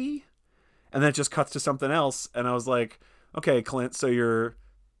 maybe. And then it just cuts to something else, and I was like, okay, Clint, so you're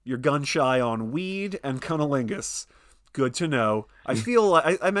gun shy on weed and cunnilingus. Good to know. I feel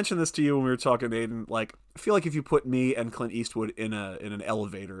like I mentioned this to you when we were talking, Aiden. Like, I feel like if you put me and Clint Eastwood in an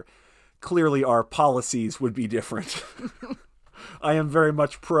elevator, clearly our policies would be different. I am very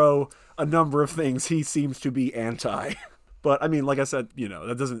much pro a number of things. He seems to be anti. But I mean, like I said,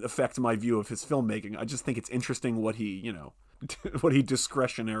 that doesn't affect my view of his filmmaking. I just think it's interesting what he, what he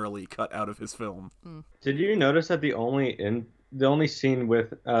discretionarily cut out of his film. Did you notice that the only scene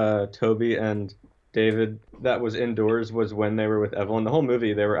with Toby and David that was indoors was when they were with Evelyn? The whole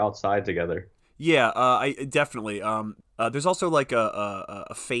movie they were outside together. Yeah, I definitely. There's also like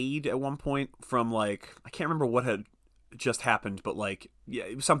a fade at one point from like, I can't remember what had just happened, but like, yeah,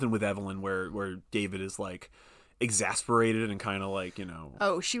 it was something with Evelyn where David is like exasperated and kind of like,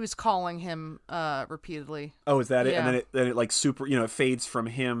 Oh, she was calling him repeatedly. Oh, is that it? Yeah. And then it like super, it fades from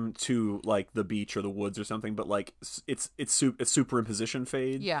him to like the beach or the woods or something, but like it's superimposition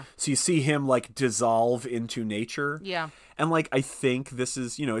fade. Yeah. So you see him like dissolve into nature. Yeah. And like, I think this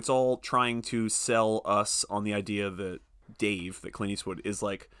is, it's all trying to sell us on the idea that Dave, that Clint Eastwood, is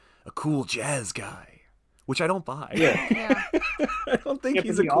like a cool jazz guy, which I don't buy. Yeah. I don't think Yeah,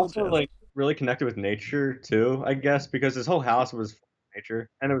 he's but a he cool also jazz. like really connected with nature too, I guess, because his whole house was nature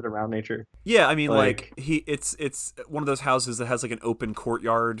and it was around nature. Yeah, I mean, like- it's one of those houses that has like an open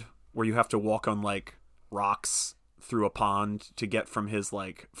courtyard where you have to walk on like rocks through a pond to get from his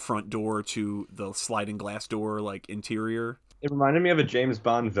like front door to the sliding glass door like interior. It reminded me of a James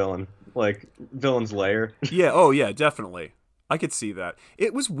Bond villain, like villain's lair. Yeah, oh yeah, definitely. I could see that.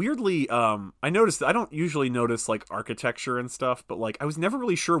 It was weirdly, I noticed that I don't usually notice like architecture and stuff, but like I was never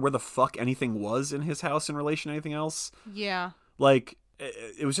really sure where the fuck anything was in his house in relation to anything else. Yeah. Like,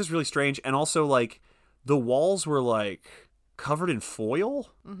 it was just really strange. And also like the walls were like covered in foil.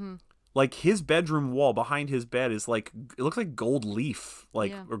 Mm-hmm. Like his bedroom wall behind his bed is like, it looks like gold leaf,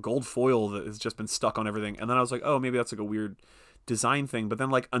 like, Yeah. or gold foil that has just been stuck on everything. And then I was like, oh, maybe that's like a weird design thing. But then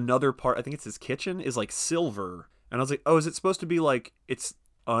like another part, I think it's his kitchen, is like silver. And I was like, oh, is it supposed to be like it's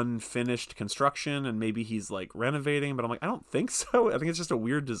unfinished construction and maybe he's like renovating? But I'm like, I don't think so. I think it's just a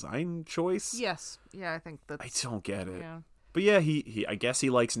weird design choice. Yes. Yeah, I think that's... I don't get it. Yeah. But yeah, he I guess he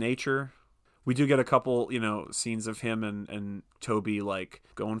likes nature. We do get a couple, scenes of him and Toby like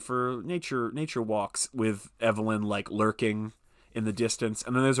going for nature walks with Evelyn like lurking in the distance.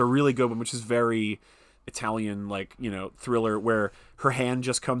 And then there's a really good one, which is very Italian, like, thriller, where her hand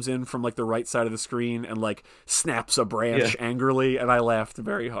just comes in from like the right side of the screen and like snaps a branch angrily, and I laughed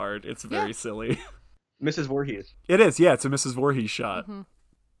very hard. It's very silly. Mrs. Voorhees. It is, yeah, it's a Mrs. Voorhees shot. Mm-hmm.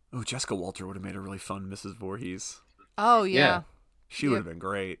 Oh, Jessica Walter would have made a really fun Mrs. Voorhees. Oh, yeah. She would have been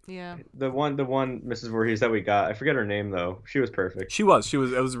great. Yeah. The one Mrs. Voorhees that we got, I forget her name though. She was perfect. It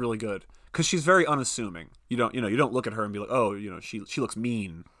was really good. Because she's very unassuming. You don't look at her and be like, oh, she looks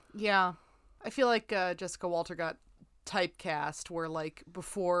mean. Yeah. I feel like Jessica Walter got typecast where, like,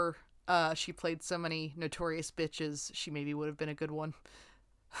 before she played so many notorious bitches, she maybe would have been a good one.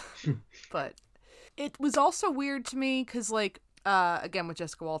 But it was also weird to me because, like, again, with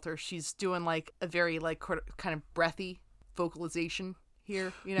Jessica Walter, she's doing, like, a very, like, kind of breathy vocalization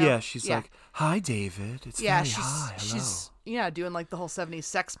here, Yeah, she's like, hi, David. It's very high. Hello. She's, doing, like, the whole 70s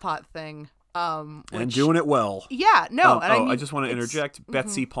sex pot thing. And Which- doing it well. Yeah, no. And I mean, I just want to it's- interject.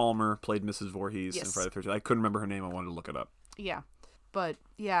 Betsy Palmer played Mrs. Voorhees in Yes. Friday the 13th. I couldn't remember her name. I wanted to look it up. Yeah. But,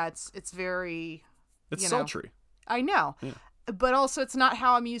 yeah, it's very... It's you know. sultry. I know. Yeah. But also, it's not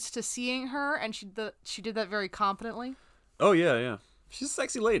how I'm used to seeing her, and she did that very competently. Oh, yeah. She's a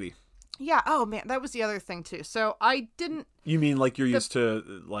sexy lady. Yeah, oh man, that was the other thing, too. So, I didn't... You mean like you're used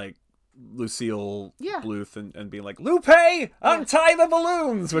to, like, Lucille Yeah. Bluth and being like, Lupe, untie the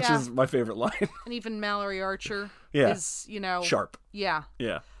balloons, which Yeah. is my favorite line. And even Mallory Archer Yeah. is, Sharp. Yeah.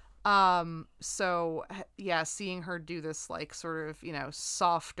 Yeah. So, yeah, seeing her do this, like, sort of,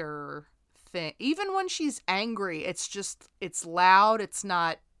 softer thing. Even when she's angry, it's loud. It's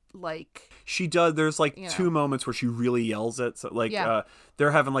not, like... She does. There's like You know. two moments where she really yells at. So, like, Yeah.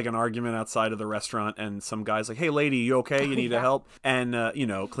 they're having like an argument outside of the restaurant, and some guy's like, "Hey, lady, you okay? You need Yeah. help?" And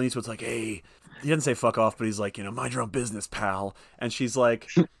Clint Eastwood's like, "Hey," he doesn't say "fuck off," but he's like, "Mind your own business, pal." And she's like,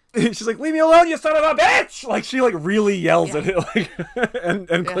 "She's like, leave me alone, you son of a bitch!" Like she like really yells at him, like,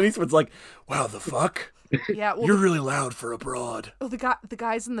 and Clint Eastwood's like, "Wow, the fuck." Yeah, well, You're really loud for a broad. the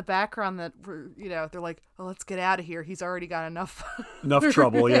guys in the background that were, they're like, "Oh, let's get out of here. He's already got enough Enough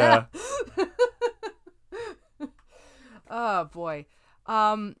trouble, yeah. Oh boy.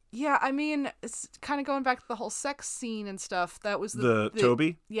 Yeah, I mean, it's kind of going back to the whole sex scene and stuff. That was The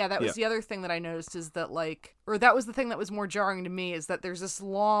Toby? Yeah, that was Yeah. the other thing that I noticed is that that was the thing that was more jarring to me is that there's this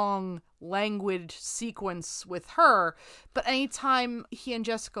long, languid sequence with her, but anytime he and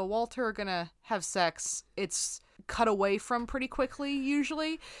Jessica Walter are gonna have sex, it's cut away from pretty quickly,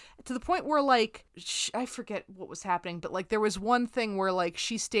 usually, to the point where, like, I forget what was happening, but, like, there was one thing where, like,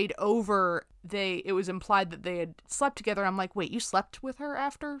 she stayed over, it was implied that they had slept together. I'm like, wait, you slept with her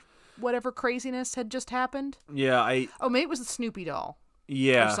after whatever craziness had just happened? Yeah, Oh, maybe it was the Snoopy doll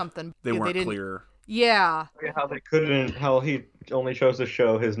yeah. or something. They Yeah, weren't didn't- clear. Yeah. How they couldn't, how he only chose to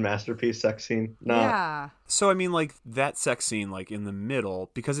show his masterpiece sex scene. Not Yeah. So I mean, like that sex scene, like in the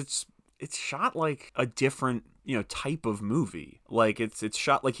middle, because it's shot like a different, type of movie. Like it's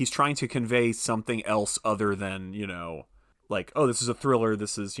shot like he's trying to convey something else other than, like, oh, this is a thriller.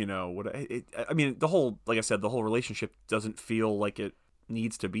 This is, what I mean, like I said, the whole relationship doesn't feel like it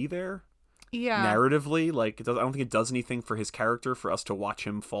needs to be there. Yeah. Narratively, like I don't think it does anything for his character for us to watch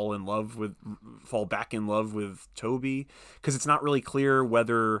him fall back in love with Toby, because it's not really clear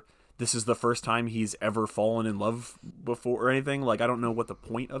whether this is the first time he's ever fallen in love before or anything. Like, I don't know what the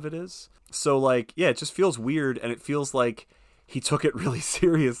point of it is. So, like, yeah, it just feels weird, and it feels like he took it really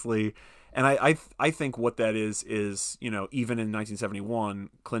seriously. And I think what that is, even in 1971,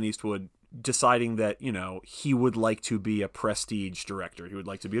 Clint Eastwood deciding that, he would like to be a prestige director. He would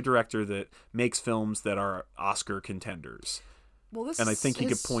like to be a director that makes films that are Oscar contenders. Well, And I think he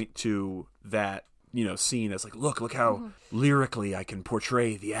could point to that, scene as like, look how lyrically I can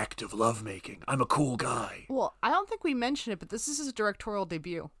portray the act of lovemaking. I'm a cool guy. Well, I don't think we mentioned it, but this is his directorial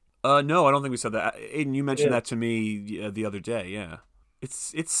debut. No, I don't think we said that. Aiden, you mentioned that to me the other day. Yeah,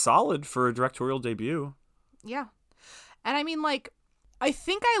 it's solid for a directorial debut. Yeah. And I mean, like, I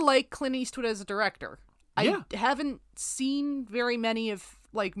think I like Clint Eastwood as a director. Yeah. I haven't seen very many of,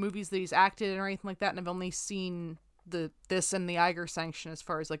 like, movies that he's acted in or anything like that, and I've only seen this and the Eiger Sanction as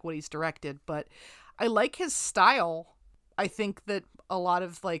far as, like, what he's directed, but I like his style. I think that a lot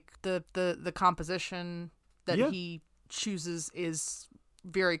of, like, the composition that he chooses is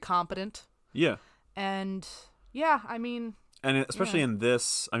very competent. Yeah. And, yeah, I mean... And especially in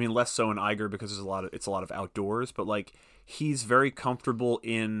this, I mean, less so in Iger because it's a lot of outdoors, but like he's very comfortable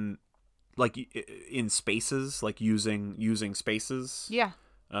in spaces, like using spaces. Yeah.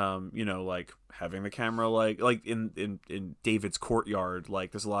 Like having the camera like in David's courtyard,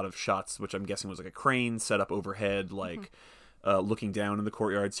 like there's a lot of shots which I'm guessing was like a crane set up overhead, like looking down in the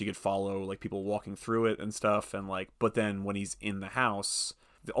courtyard so you could follow like people walking through it and stuff, and like, but then when he's in the house,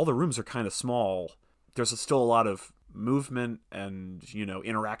 all the rooms are kind of small. There's still a lot of movement and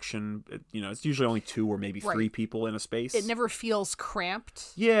interaction. It's usually only 2 or maybe 3 people in a space. It never feels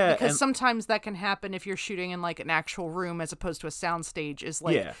cramped. Yeah, because and sometimes that can happen if you're shooting in like an actual room as opposed to a soundstage. Is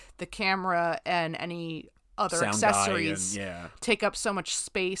like the camera and any other sound guy accessories and, take up so much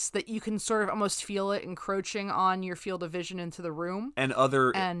space that you can sort of almost feel it encroaching on your field of vision into the room. And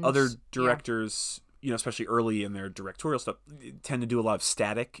other directors, especially early in their directorial stuff, tend to do a lot of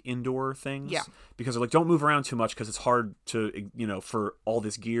static indoor things. Yeah. Because they're like, don't move around too much because it's hard to, for all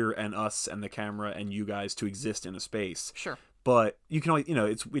this gear and us and the camera and you guys to exist in a space. Sure. But you can only,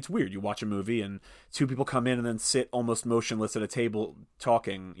 it's weird. You watch a movie and 2 people come in and then sit almost motionless at a table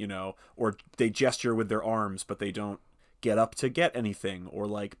talking, or they gesture with their arms, but they don't get up to get anything, or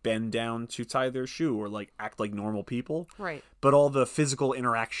like bend down to tie their shoe, or like act like normal people. Right. But all the physical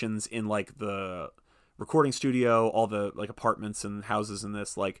interactions in like the recording studio, all the like apartments and houses in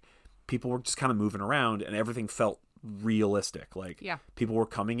this, like people were just kind of moving around and everything felt realistic. Like people were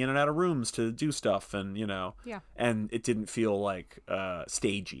coming in and out of rooms to do stuff, and and it didn't feel like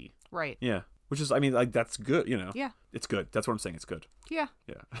stagey. Right. Yeah. Which is, I mean, like that's good, Yeah. It's good. That's what I'm saying. It's good. Yeah.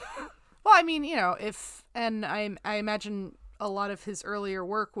 Yeah. Well, I mean, and I imagine a lot of his earlier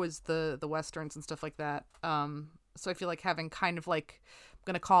work was the westerns and stuff like that. So I feel like having kind of like, I'm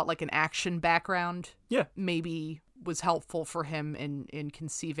gonna call it like an action background. Yeah. Maybe was helpful for him in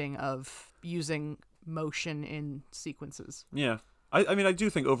conceiving of using motion in sequences. Yeah. I mean, I do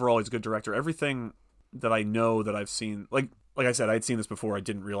think overall he's a good director. Everything that I know that I've seen, like I said, I'd seen this before. I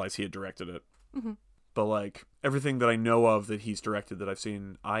didn't realize he had directed it. Mm-hmm. But like everything that I know of that he's directed that I've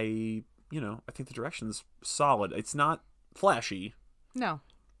seen, I think the direction's solid. It's not flashy. No.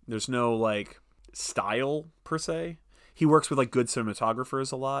 There's no like style per se. He works with like good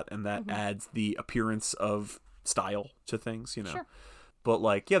cinematographers a lot, and that adds the appearance of style to things, Sure. But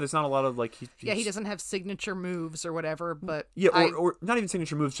like, yeah, there's not a lot of like he doesn't have signature moves or whatever, but or not even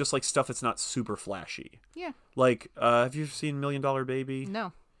signature moves, just like stuff that's not super flashy. Yeah. Like, have you seen $1 Million Baby?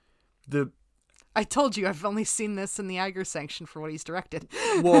 No. I told you I've only seen this in the Iger sanction for what he's directed.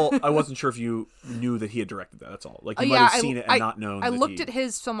 Well, I wasn't sure if you knew that he had directed that. That's all. Like, you might have seen it and not known. I looked at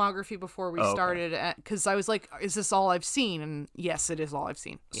his filmography before we started, because I was like, "Is this all I've seen?" And yes, it is all I've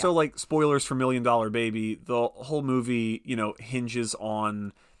seen. Yeah. So, like, spoilers for $1 Million Baby. The whole movie, hinges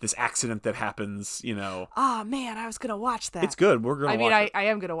on this accident that happens. Oh man, I was gonna watch that. It's good. We're gonna. Watch it. I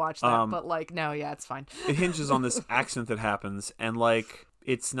am gonna watch that, but like, no, yeah, it's fine. It hinges on this accident that happens, and like,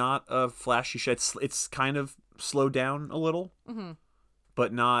 it's not a flashy shit. It's kind of slowed down a little,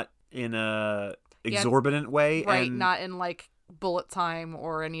 but not in a exorbitant way, right? and not in like bullet time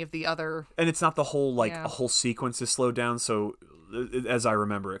or any of the other. And it's not the whole a whole sequence is slowed down. So, as I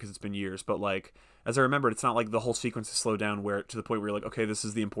remember it, because it's been years, but like as I remember it, it's not like the whole sequence is slowed down where to the point where you're like, okay, this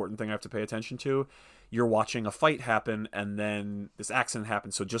is the important thing I have to pay attention to. You're watching a fight happen, and then this accident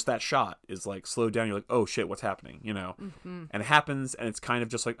happens. So just that shot is like slowed down. You're like, oh shit, what's happening? And it happens, and it's kind of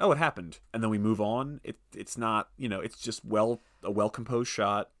just like, oh, it happened, and then we move on. It's not, it's just a well composed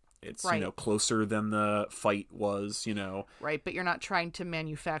shot. It's closer than the fight was. Right, but you're not trying to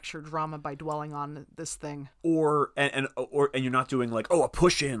manufacture drama by dwelling on this thing, or you're not doing like, oh, a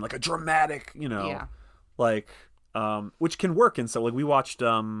push in, like a dramatic, like. Which can work, and so like we watched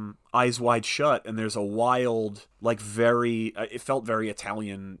Eyes Wide Shut, and there's a wild, like very, it felt very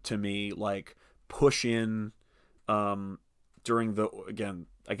Italian to me, like push in, during the, again,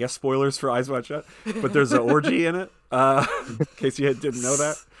 I guess spoilers for Eyes Wide Shut, but there's an orgy in it. In case you didn't know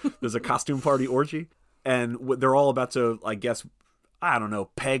that, there's a costume party orgy, and they're all about to, I guess, I don't know,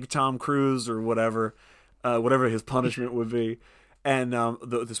 peg Tom Cruise or whatever his punishment would be. And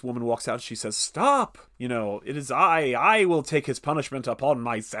this woman walks out and she says, "Stop! It is I will take his punishment upon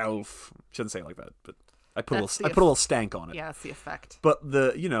myself." Shouldn't say it like that, but I put a little stank on it. Yeah, that's the effect. But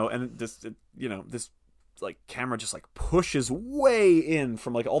and this like camera just like pushes way in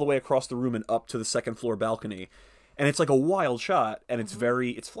from like all the way across the room and up to the second floor balcony, and it's like a wild shot, and it's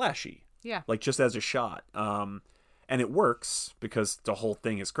it's flashy. Yeah, like just as a shot. And it works because the whole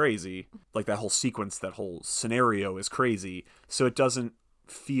thing is crazy. Like that whole sequence, that whole scenario is crazy. So it doesn't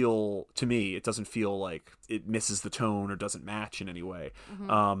feel, to me, like it misses the tone or doesn't match in any way.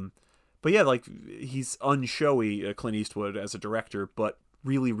 But yeah, like he's unshowy, Clint Eastwood as a director, but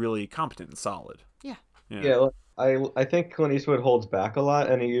really, really competent and solid. Yeah. I think Clint Eastwood holds back a lot,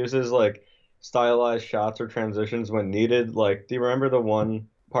 and he uses like stylized shots or transitions when needed. Like, do you remember the one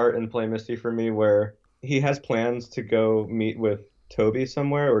part in Play Misty for Me where he has plans to go meet with Toby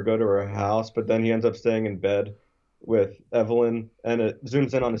somewhere or go to her house, but then he ends up staying in bed with Evelyn, and it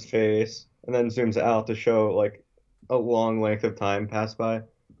zooms in on his face and then zooms out to show like a long length of time pass by,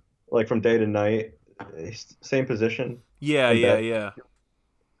 like from day to night, same position. Yeah.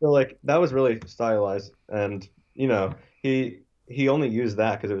 So like that was really stylized, and he only used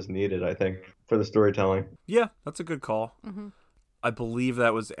that because it was needed, I think, for the storytelling. Yeah, that's a good call. I believe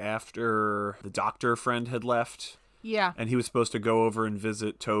that was after the doctor friend had left. Yeah. And he was supposed to go over and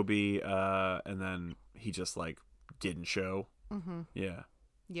visit Toby, and then he just, like, didn't show. Yeah.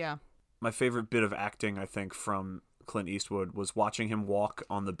 Yeah. My favorite bit of acting, I think, from Clint Eastwood was watching him walk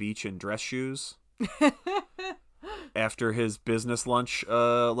on the beach in dress shoes after his business lunch,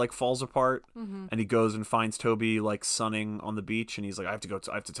 like, falls apart. And he goes and finds Toby, like, sunning on the beach, and he's like, I have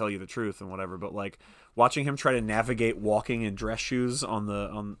to tell you the truth and whatever. But, like, watching him try to navigate walking in dress shoes on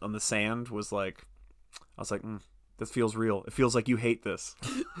the sand was like, I was like, this feels real. It feels like you hate this.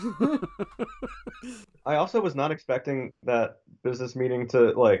 I also was not expecting that business meeting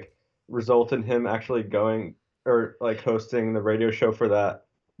to like result in him actually going or like hosting the radio show for that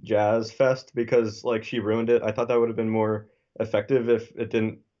jazz fest, because like she ruined it. I thought that would have been more effective if it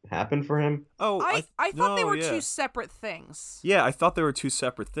didn't happen for him. Oh, I thought they were two separate things. Yeah, I thought they were two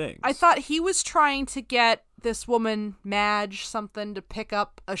separate things. I thought he was trying to get this woman, Madge something, to pick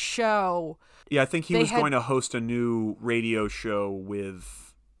up a show. Yeah, I think he was going to host a new radio show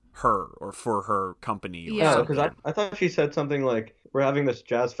with her or for her company. Yeah, because I thought she said something like, we're having this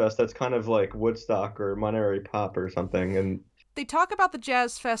jazz fest that's kind of like Woodstock or Monterey Pop or something. And they talk about the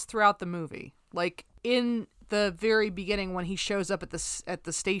jazz fest throughout the movie. Like in the very beginning when he shows up at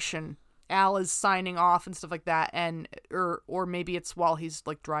the station, Al is signing off and stuff like that, and or maybe it's while he's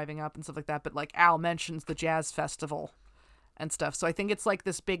like driving up and stuff like that, but like Al mentions the jazz festival and stuff. So I think it's like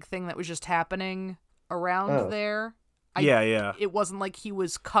this big thing that was just happening around there. Yeah. It wasn't like he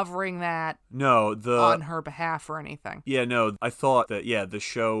was covering that on her behalf or anything. Yeah, no, I thought that, the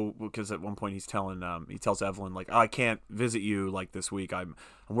show, because at one point he tells Evelyn, like, oh, I can't visit you, like, this week. I'm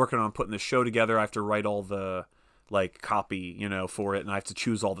working on putting this show together. I have to write all the, like, copy, for it, and I have to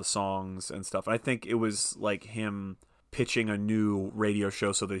choose all the songs and stuff. And I think it was, like, him pitching a new radio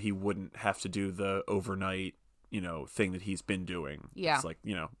show so that he wouldn't have to do the overnight, thing that he's been doing. Yeah. It's like,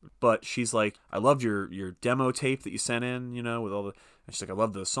 but she's like, I loved your demo tape that you sent in, with all the, and she's like, I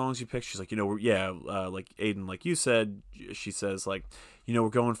love the songs you picked. She's like, like Aiden, like you said, she says like, we're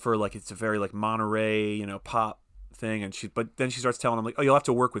going for like, it's a very like Monterey, pop thing. And but then she starts telling him like, oh, you'll have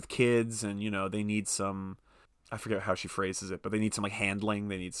to work with kids and, they need some, I forget how she phrases it, but they need some like handling.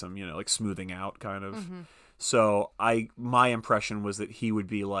 They need some, like smoothing out kind of. Mm-hmm. So my impression was that he would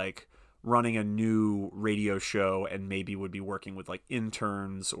be like running a new radio show and maybe would be working with like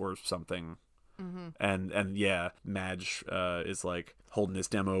interns or something. Mm-hmm. And yeah, Madge is like holding this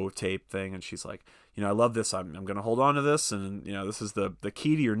demo tape thing, and she's like, I love this. I'm going to hold on to this, and this is the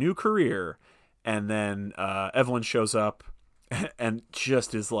key to your new career. And then Evelyn shows up and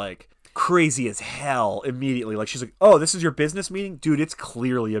just is like crazy as hell immediately. Like she's like, oh, this is your business meeting? Dude, it's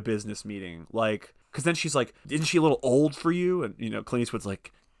clearly a business meeting. Like, because then she's like, isn't she a little old for you? And Clint Eastwood's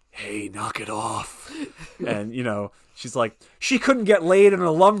like, hey, knock it off. And she's like, she couldn't get laid in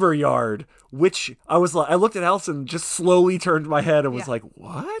a lumber yard, which I was like, I looked at Allison and just slowly turned my head and was like,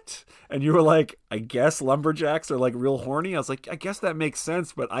 what? And you were like, I guess lumberjacks are like real horny. I was like, I guess that makes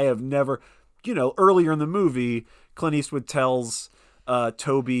sense, but I have never, earlier in the movie, Clint Eastwood tells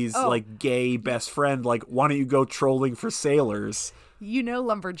Toby's like gay best friend, like, why don't you go trolling for sailors?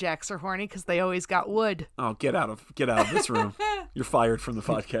 Lumberjacks are horny because they always got wood. Oh, get out of this room. You're fired from the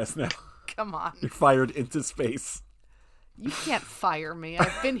podcast now. Come on. You're fired into space. You can't fire me.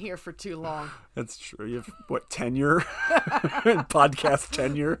 I've been here for too long. That's true. You have, what, tenure? Podcast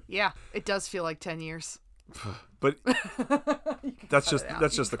tenure? Yeah, it does feel like 10 years. But that's just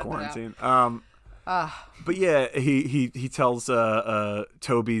the quarantine. But yeah, he tells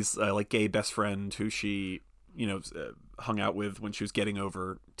Toby's like gay best friend who she hung out with when she was getting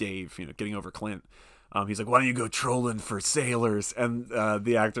over Dave, getting over Clint. He's like, why don't you go trolling for sailors? And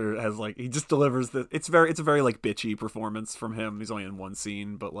the actor has like, he just delivers it's a very like bitchy performance from him. He's only in one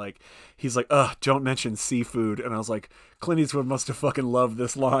scene, but like, he's like, don't mention seafood. And I was like, Clint Eastwood must have fucking loved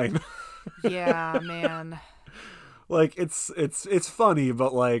this line. Yeah, man. Like it's funny,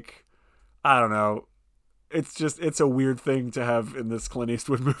 but like, I don't know. It's a weird thing to have in this Clint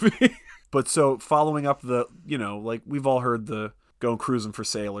Eastwood movie. But so following up the, like we've all heard the going cruising for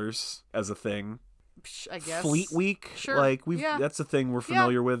sailors as a thing. I guess. Fleet Week, sure. Like that's a thing we're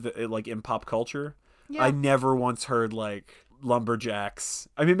familiar with, like in pop culture. Yeah. I never once heard like lumberjacks.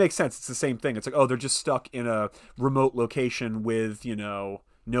 I mean, it makes sense. It's the same thing. It's like, oh, they're just stuck in a remote location with,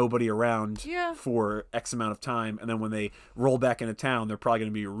 nobody around for X amount of time. And then when they roll back into town, they're probably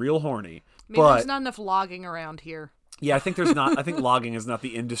going to be real horny. Maybe there's not enough logging around here. Yeah, I think there's not. I think logging is not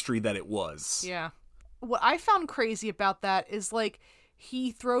the industry that it was. Yeah. What I found crazy about that is like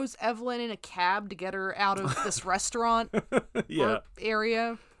he throws Evelyn in a cab to get her out of this restaurant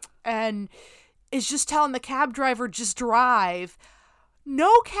area and is just telling the cab driver, just drive.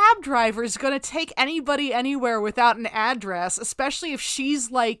 No cab driver is going to take anybody anywhere without an address, especially if she's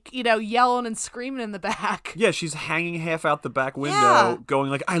like, yelling and screaming in the back. Yeah, she's hanging half out the back window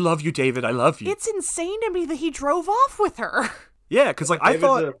going like, I love you, David, I love you. It's insane to me that he drove off with her. Yeah, because like David's I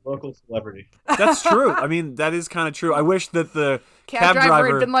thought a local celebrity. That's true. I mean, that is kind of true. I wish that the cab driver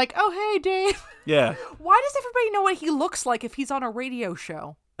had been like, "Oh, hey, Dave." Yeah. Why does everybody know what he looks like if he's on a radio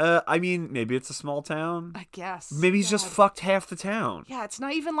show? I mean, maybe it's a small town. I guess. Maybe he's just fucked half the town. Yeah, it's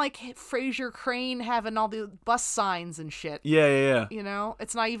not even like Fraser Crane having all the bus signs and shit. Yeah.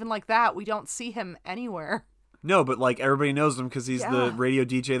 It's not even like that. We don't see him anywhere. No, but like everybody knows him because he's the radio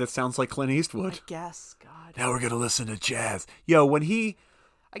DJ that sounds like Clint Eastwood. I guess, God. Now we're gonna listen to jazz. Yo, when he,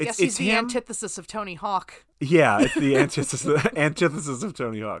 I guess he's the antithesis of Tony Hawk. Yeah, it's the antithesis of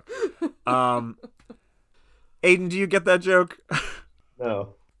Tony Hawk. Aiden, do you get that joke?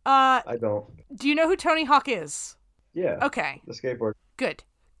 No. I don't. Do you know who Tony Hawk is? Yeah. Okay. The skateboard. Good.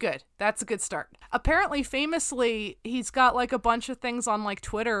 That's a good start. Apparently, famously, he's got like a bunch of things on like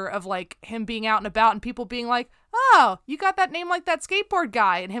Twitter of like him being out and about and people being like, oh, you got that name like that skateboard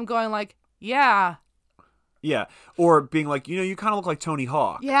guy. And him going like, yeah. Yeah. Or being like, you kind of look like Tony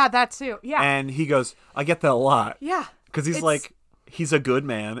Hawk. Yeah, that too. Yeah. And he goes, I get that a lot. Yeah. Because he's a good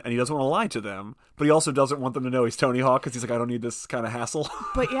man and he doesn't want to lie to them, but he also doesn't want them to know he's Tony Hawk because he's like, I don't need this kind of hassle.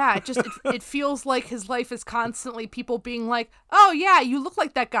 But yeah, it feels like his life is constantly people being like, oh yeah, you look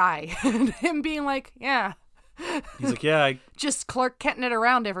like that guy. And him being like, yeah. He's like, yeah. Just Clark Kenting it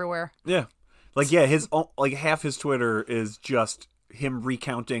around everywhere. Yeah. Like, yeah, his like half his Twitter is just him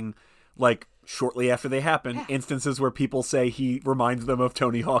recounting like shortly after they happen instances where people say he reminds them of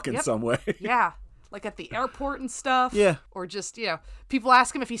Tony Hawk in some way. Yeah. Like at the airport and stuff. Yeah. Or just, people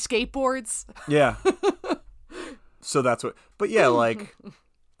ask him if he skateboards. Yeah. So that's what. But yeah, like.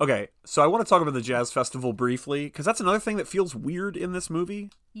 Okay, so I want to talk about the jazz festival briefly because that's another thing that feels weird in this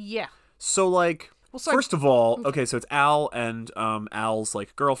movie. Yeah. So like, Well, sorry. first of all, okay, so it's Al and Al's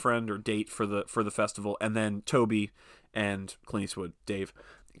like girlfriend or date for the festival, and then Toby and Clint Eastwood, Dave.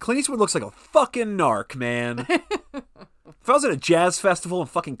 Clint Eastwood looks like a fucking narc, man. If I was at a jazz festival and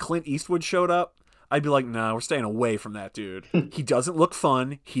fucking Clint Eastwood showed up, I'd be like, nah, we're staying away from that dude. He doesn't look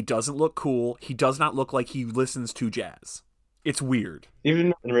fun. He doesn't look cool. He does not look like he listens to jazz. It's weird.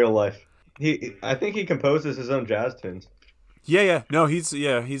 Even in real life, I think he composes his own jazz tunes. Yeah. No, he does,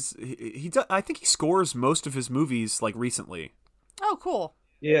 I think he scores most of his movies like recently. Oh, cool.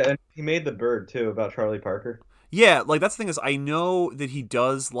 Yeah, and he made The Bird too about Charlie Parker. Yeah, like that's the thing is I know that he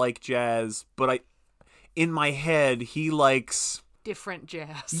does like jazz, but in my head he likes Different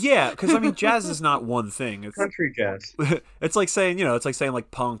jazz. yeah, because I mean jazz is not one thing. It's Country jazz. it's like saying like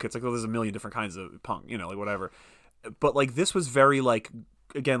punk. It's like there's a million different kinds of punk, like whatever. But like this was very like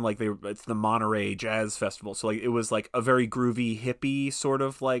again like it's the Monterey Jazz Festival, so like it was like a very groovy hippie sort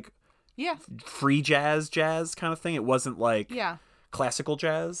of like Yeah. free jazz kind of thing. It wasn't like Yeah. classical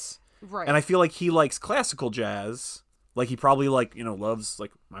jazz. Right. And I feel like he likes classical jazz. Like he probably like, loves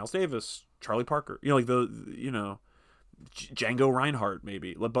like Miles Davis, Charlie Parker, like Django Reinhardt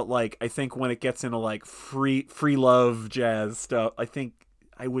maybe. But like I think when it gets into like free love jazz stuff, I think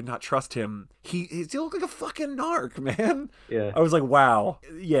I would not trust him. He looked like a fucking narc, man. Yeah. I was like, wow.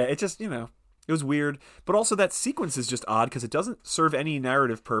 Yeah, it just, it was weird. But also that sequence is just odd because it doesn't serve any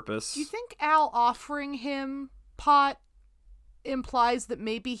narrative purpose. Do you think Al offering him pot implies that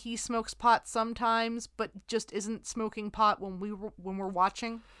maybe he smokes pot sometimes, but just isn't smoking pot when we're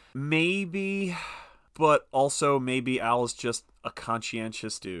watching? Maybe, but also maybe Al's just a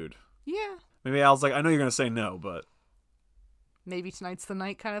conscientious dude. Yeah. Maybe Al's like, I know you're going to say no, but... Maybe tonight's the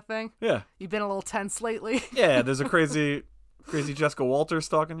night kind of thing? Yeah. You've been a little tense lately? Yeah, there's a crazy Jessica Walters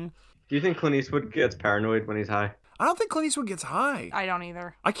stalking you. Do you think Clint Eastwood gets paranoid when he's high? I don't think Clint Eastwood gets high. I don't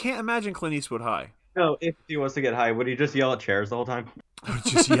either. I can't imagine Clint Eastwood high. No, if he was to get high, would he just yell at chairs the whole time? I would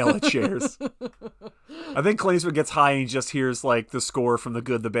just yell at chairs. I think Clint Eastwood gets high and he just hears like the score from The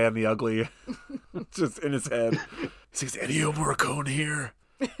Good, the Bad, and the Ugly just in his head. He says, Ennio Morricone here.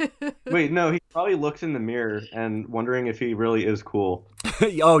 Wait, no, he probably looks in the mirror and wondering if he really is cool.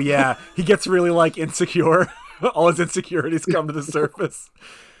 Oh yeah, he gets really like insecure. All his insecurities come to the surface.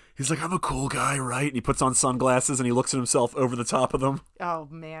 He's like, I'm a cool guy, right? And he puts on sunglasses and he looks at himself over the top of them. Oh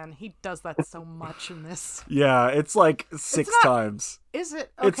man, he does that so much in this. Yeah, it's like six times. Is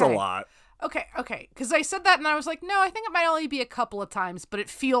it? Okay. It's a lot. Okay. Because I said that and I was like, no, I think it might only be a couple of times, but it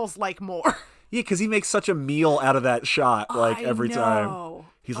feels like more. Yeah, because he makes such a meal out of that shot, like I every know. time.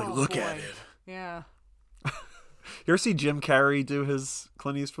 He's like, Oh, look boy. at it. Yeah. You ever see Jim Carrey do his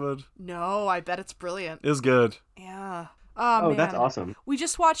Clint Eastwood? No, I bet it's brilliant. It was good. Yeah. Oh, Man. that's awesome. We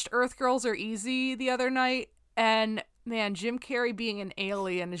just watched Earth Girls Are Easy the other night, and man, Jim Carrey being an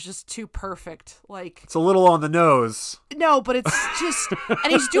alien is just too perfect. Like, It's a little on the nose. no, but it's just,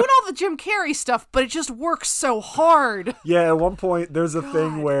 and he's doing all the Jim Carrey stuff, but it just works so hard. Yeah, at one point there's a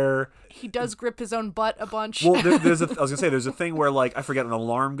thing where He does grip his own butt a bunch. well, I was gonna say there's a thing where like I forget an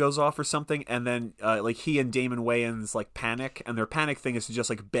alarm goes off or something, and then like he and Damon Wayans like panic, and their panic thing is to just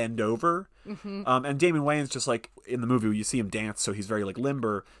like bend over. Mm-hmm. And Damon Wayans just like in the movie you see him dance, so he's very like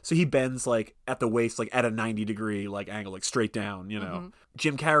limber, so he bends like at the waist like at a 90-degree like angle, like straight down. Mm-hmm.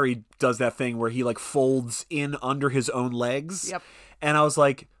 Jim Carrey does that thing where he like folds in under his own legs. Yep. And I was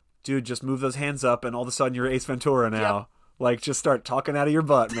like, dude, just move those hands up, and all of a sudden you're Ace Ventura now. Yep. Like just start talking out of your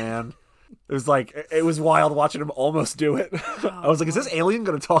butt, man. It was like, it was wild watching him almost do it. I was like, is this alien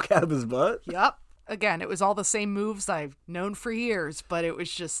going to talk out of his butt? Yep. Again, it was all the same moves I've known for years, but it was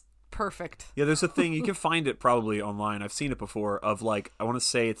just perfect. Yeah, there's a thing, you can find it probably online. I've seen it before of like, I want to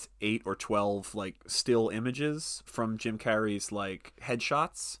say it's 8 or 12 like still images from Jim Carrey's like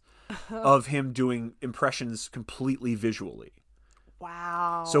headshots of him doing impressions completely visually.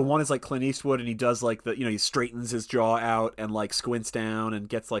 Wow. So one is like Clint Eastwood and he does like the, he straightens his jaw out and like squints down and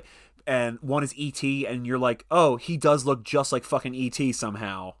gets like, and one is E.T. and you're like, oh, he does look just like fucking E.T.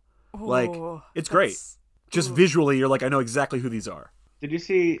 somehow. Like, Ooh, it's great. Just visually, you're like, I know exactly who these are. Did you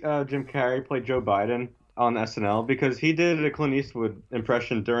see Jim Carrey play Joe Biden on SNL? Because he did a Clint Eastwood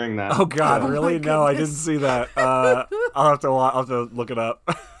impression during that. Oh God, Oh, really? my No, I didn't goodness. see that. I'll have to look it up.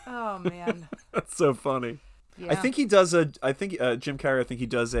 Oh man. That's so funny. Yeah. I think he does Jim Carrey, I think he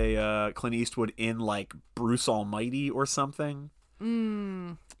does a Clint Eastwood in like Bruce Almighty or something.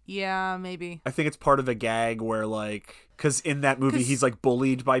 Yeah, maybe. I think it's part of a gag where like, because in that movie he's like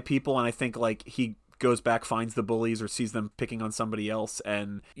bullied by people, and I think like he goes back, finds the bullies or sees them picking on somebody else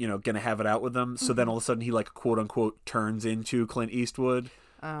and, you know, gonna have it out with them. So then all of a sudden he like quote unquote turns into Clint Eastwood.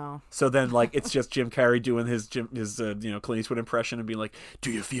 Oh. So then like it's just Jim Carrey doing his you know, Clint Eastwood impression and being like,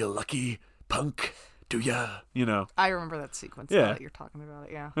 "Do you feel lucky, punk? Do ya?" You know. I remember that sequence. Yeah. Now that you're talking about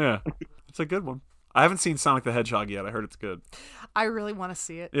it. Yeah. Yeah. It's a good one. I haven't seen Sonic the Hedgehog yet. I heard it's good. I really want to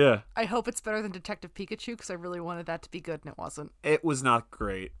see it. Yeah. I hope it's better than Detective Pikachu because I really wanted that to be good and it wasn't. It was not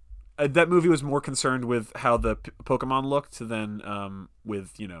great. That movie was more concerned with how the Pokemon looked than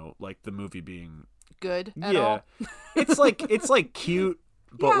with, you know, like the movie being Good at all. it's like cute,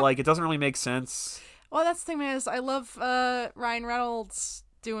 but Yeah. like it doesn't really make sense. Well, that's the thing is, I love Ryan Reynolds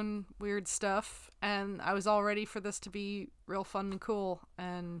doing weird stuff, and I was all ready for this to be real fun and cool,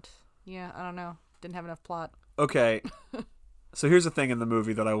 and yeah, I don't know. Didn't have enough plot. Okay. So here's the thing in the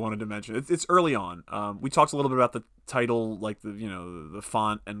movie that I wanted to mention. It's early on. We talked a little bit about the title, like the, you know, the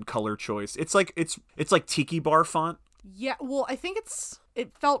font and color choice. It's like tiki bar font. Yeah, well, I think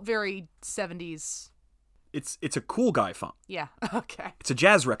it felt very 70s. It's a cool guy font. Yeah, okay. It's a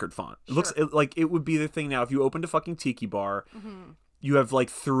jazz record font. It looks Sure. like it would be the thing now if you opened a fucking tiki bar. You have like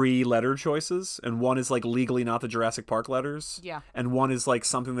 3 letter choices, and one is like legally not the Jurassic Park letters. Yeah. And one is like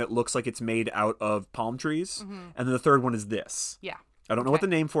something that looks like it's made out of palm trees. And then the third one is this. Yeah. I don't know what the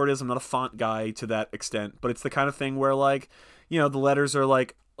name for it is. I'm not a font guy to that extent, but it's the kind of thing where like, you know, the letters are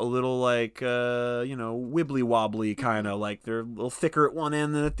like a little like, you know, wibbly wobbly kind of like they're a little thicker at one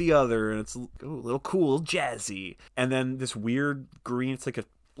end than at the other. And it's a little cool, jazzy. And then this weird green, it's like a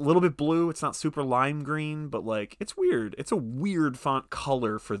little bit blue. It's not super lime green, but like it's weird. It's a weird font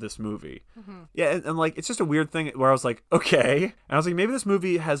color for this movie. Yeah, and like it's just a weird thing where I was like, okay. And I was like, maybe this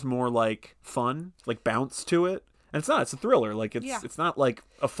movie has more like fun, like bounce to it. And it's not. It's a thriller. Like it's not like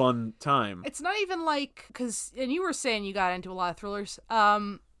a fun time. It's not even like, and you were saying you got into a lot of thrillers.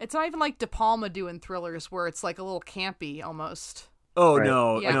 It's not even like De Palma doing thrillers where it's like a little campy almost. Oh Right.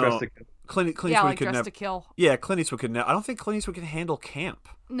 no, Yeah. no. Clint Yeah, Eastwood like could Dressed never. to Kill. Yeah, Clint Eastwood could never. I don't think Clint Eastwood can handle camp.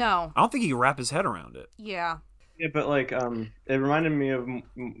 No. I don't think he can wrap his head around it. Yeah. Yeah, but like it reminded me of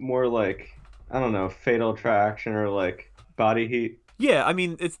more like, I don't know, Fatal Attraction or like Body Heat. Yeah, I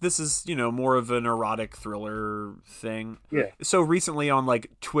mean, this is, you know, more of an erotic thriller thing. Yeah. So recently on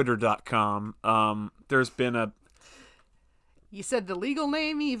like Twitter.com, there's been a. You said the legal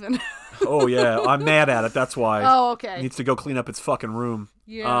name even. Oh yeah, I'm mad at it. That's why. Oh, okay. It needs to go clean up its fucking room.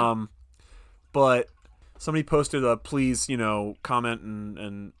 Yeah. But somebody posted a please, you know, comment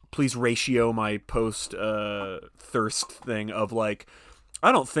and please ratio my post thirst thing of like,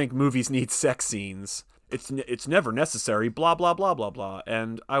 I don't think movies need sex scenes. It's never necessary, blah blah blah blah blah.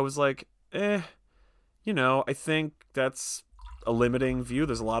 And I was like, you know, I think that's a limiting view.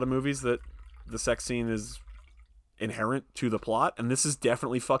 There's a lot of movies that the sex scene is inherent to the plot, and this is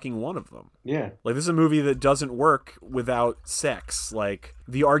definitely fucking one of them. Yeah. Like, this is a movie that doesn't work without sex. Like,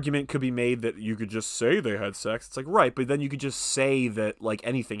 the argument could be made that you could just say they had sex. It's like, right, but then you could just say that, like,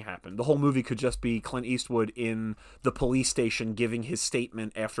 anything happened. The whole movie could just be Clint Eastwood in the police station giving his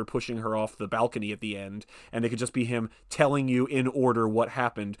statement after pushing her off the balcony at the end, and it could just be him telling you in order what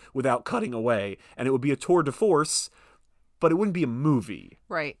happened without cutting away. And it would be a tour de force, but it wouldn't be a movie.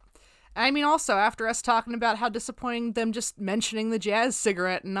 Right. I mean, also, after us talking about how disappointing them just mentioning the jazz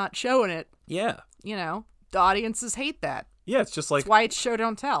cigarette and not showing it, Yeah. you know, the audiences hate that. Yeah, it's just like... That's why it's show,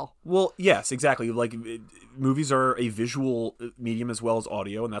 don't tell. Well, yes, exactly. Like, movies are a visual medium as well as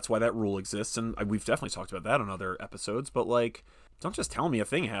audio, and that's why that rule exists. And we've definitely talked about that on other episodes. But, like, don't just tell me a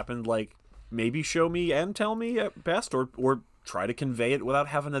thing happened. Like, maybe show me and tell me at best, or try to convey it without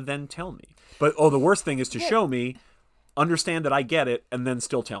having to then tell me. But, the worst thing is to show me, understand that I get it, and then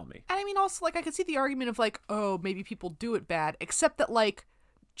still tell me. And I mean, also, like, I could see the argument of, like, oh, maybe people do it bad, except that, like,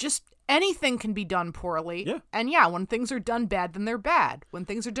 just anything can be done poorly. Yeah. And yeah, when things are done bad, then they're bad. When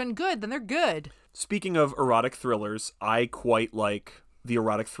things are done good, then they're good. Speaking of erotic thrillers, I quite like the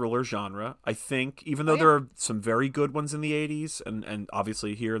erotic thriller genre. I think, even though there are some very good ones in the 80s, and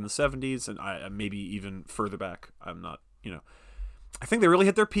obviously here in the 70s, and maybe even further back, I'm not, you know. I think they really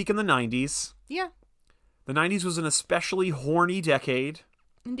hit their peak in the 90s. Yeah, The 90s was an especially horny decade.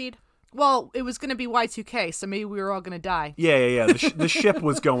 indeed. Well, it was going to be Y2K, so maybe we were all going to die. Yeah. The ship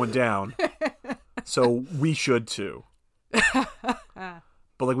was going down. So we should too.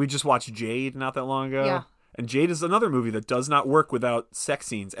 But like, we just watched Jade not that long ago. Yeah. And Jade is another movie that does not work without sex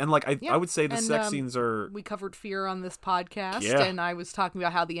scenes. And like, I would say the And, sex scenes are... We covered Fear on this podcast, Yeah. and I was talking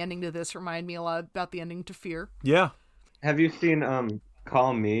about how the ending to this reminded me a lot about the ending to Fear. Yeah. Have you seen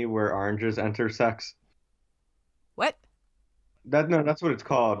Call Me, where oranges enter sex? What? That's what it's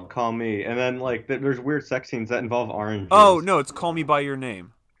called. Call Me, and then like there's weird sex scenes that involve oranges. Oh, no, it's Call Me By Your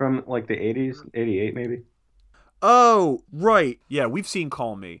Name. from like the 80s, 88 maybe. Oh, right. Yeah, we've seen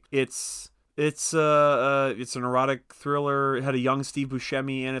Call Me. It's an erotic thriller. It had a young Steve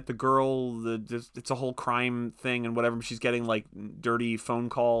Buscemi in it. The girl, it's a whole crime thing and whatever. She's getting like dirty phone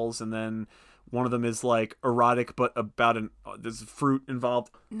calls, and then one of them is like erotic, but about there's fruit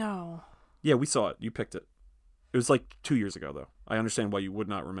involved. No. Yeah, we saw it. You picked it. It was like 2 years ago, though. I understand why you would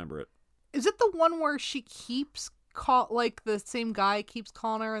not remember it. Is it the one where she keeps like the same guy keeps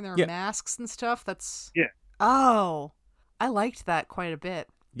calling her and there are Yeah. masks and stuff? That's Yeah. Oh, I liked that quite a bit.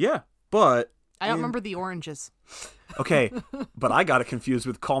 Yeah, but I don't remember the oranges. okay, but I got it confused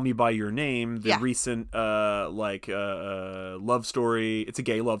with Call Me by Your Name, the Yeah. recent love story. It's a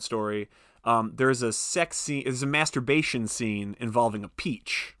gay love story. There's a sex scene. There's a masturbation scene involving a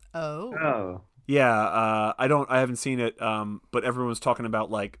peach. Oh. Oh. Yeah, I haven't seen it, but everyone was talking about,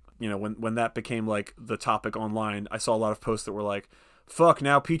 like, you know, when that became like the topic online, I saw a lot of posts that were like, fuck,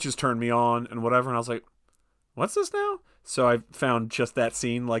 now peaches turned me on and whatever, and I was like, what's this now? So I found just that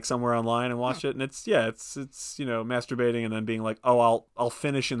scene like somewhere online and watched it, and it's you know, masturbating and then being like, oh, I'll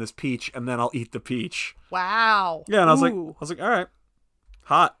finish in this peach and then I'll eat the peach. Wow. Yeah, and I was Ooh. like, all right,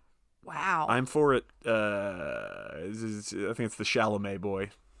 hot. Wow. I'm for it. I think it's the Chalamet boy.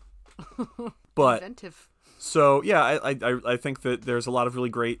 But inventive. so yeah, I think that there's a lot of really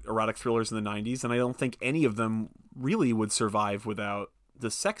great erotic thrillers in the 90s, and I don't think any of them really would survive without the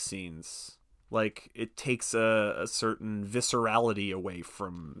sex scenes. Like, it takes a certain viscerality away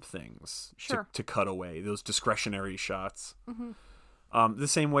from things Sure. to cut away those discretionary shots. Mm-hmm. The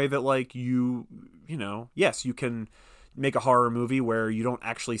same way that, like, you know, yes, you can make a horror movie where you don't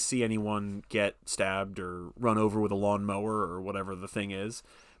actually see anyone get stabbed or run over with a lawnmower or whatever the thing is,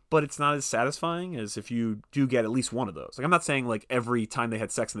 but it's not as satisfying as if you do get at least one of those. Like, I'm not saying, like, every time they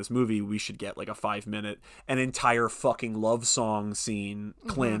had sex in this movie, we should get, like, a 5-minute, an entire fucking love song scene,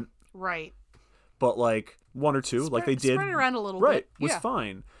 Clint. Right. But, like, one or two, like they did. Spread it around a little right, bit. was Yeah.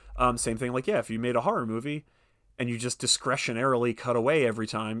 fine. Same thing, like, yeah, if you made a horror movie and you just discretionarily cut away every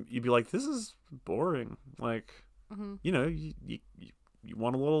time, you'd be like, this is boring. Like, Mm-hmm. you know, you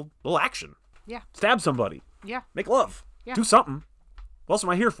want a little action. Yeah. Stab somebody. Yeah. Make love. Yeah. Do something. What else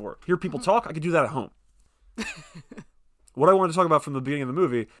am I here for? Hear people talk? I could do that at home. What I wanted to talk about from the beginning of the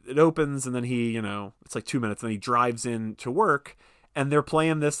movie, it opens and then he, you know, it's like 2 minutes, and then he drives in to work, and they're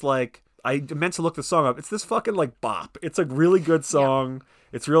playing this, like, I meant to look the song up. It's this fucking, like, bop. It's a really good song.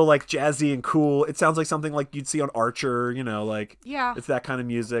 It's real, like, jazzy and cool. It sounds like something like you'd see on Archer, you know, like, Yeah. it's that kind of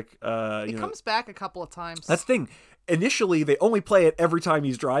music. It comes back a couple of times. That's the thing. Initially, they only play it every time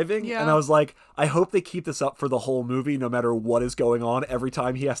he's driving, Yeah. and I was like, I hope they keep this up for the whole movie, no matter what is going on. Every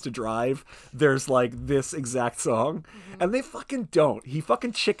time he has to drive, there's, like, this exact song. And they fucking don't. He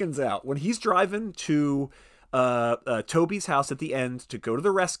fucking chickens out. When he's driving to Toby's house at the end to go to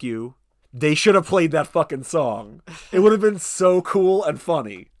the rescue, they should have played that fucking song. It would have been so cool and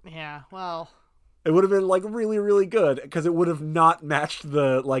funny. Yeah. Well. It would have been, like, really, really good, because it would have not matched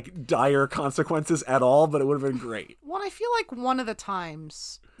the, like, dire consequences at all, but it would have been great. Well, I feel like one of the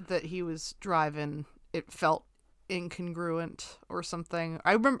times that he was driving, it felt incongruent or something.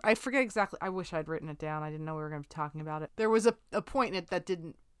 I forget exactly. I wish I'd written it down. I didn't know we were going to be talking about it. There was a point in it that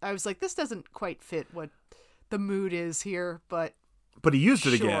didn't. I was like, this doesn't quite fit what the mood is here, but But he used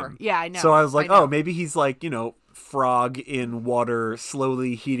it sure. again. Yeah, I know. So I was like, know. oh, maybe he's like, you know, frog in water,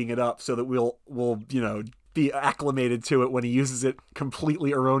 slowly heating it up so that we'll you know, be acclimated to it when he uses it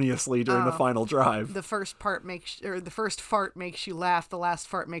completely erroneously during the final drive. The first fart makes you laugh. The last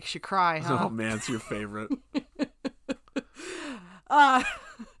fart makes you cry. Huh? Oh man, it's your favorite.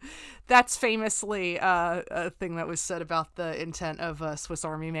 That's famously a thing that was said about the intent of Swiss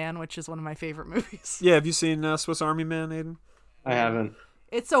Army Man, which is one of my favorite movies. Yeah, have you seen Swiss Army Man, Aiden? I haven't.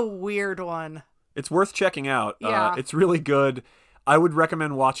 It's a weird one. It's worth checking out. Yeah. It's really good. I would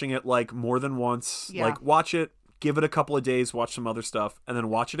recommend watching it, like, more than once. Yeah. Like, watch it, give it a couple of days, watch some other stuff, and then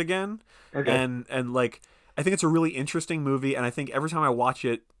watch it again. Okay. And like, I think it's a really interesting movie, and I think every time I watch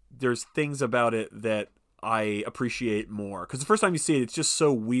it, there's things about it that I appreciate more. Because the first time you see it, it's just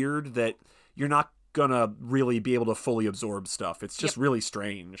so weird that you're not gonna really be able to fully absorb stuff. It's just really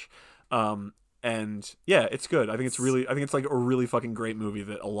strange. And yeah, it's good. I think it's like a really fucking great movie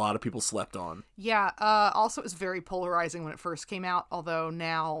that a lot of people slept on. Yeah. Also, it was very polarizing when it first came out, although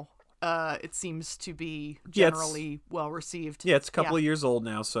now it seems to be generally well received. Yeah, it's a couple of years old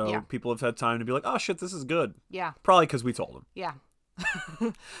now, so Yeah. people have had time to be like, oh shit, this is good. Yeah. Probably because we told them. Yeah.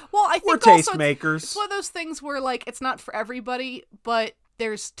 Well, I We're think also taste makers. it's one of those things where, like, it's not for everybody, but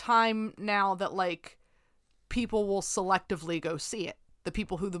there's time now that, like, people will selectively go see it. The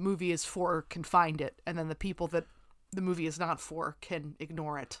people who the movie is for can find it, and then the people that the movie is not for can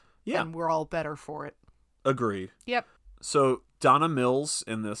ignore it. Yeah. And we're all better for it. Agreed. Yep. So Donna Mills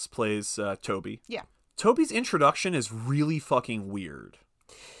in this plays Toby. Yeah. Toby's introduction is really fucking weird.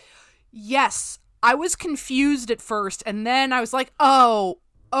 Yes. I was confused at first, and then I was like, oh,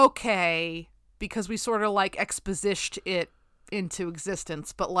 okay. Because we sort of like expositioned it into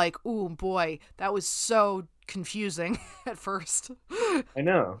existence. But like, ooh, boy, that was so confusing at first. I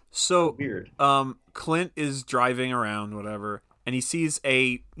know. So Weird. Clint is driving around, whatever, and he sees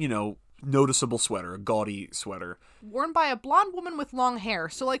a, noticeable sweater, a gaudy sweater. Worn by a blonde woman with long hair.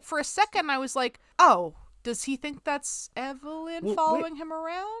 So like for a second I was like, oh, does he think that's Evelyn Well, following him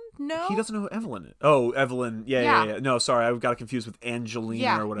around? No. He doesn't know who Evelyn is. Oh, Evelyn. Yeah. No, sorry. I got confused with Angelina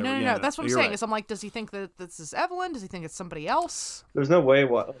Yeah. or whatever. No. Yeah, That's what I'm you're saying. right. Is I'm like, does he think that this is Evelyn? Does he think it's somebody else? There's no way.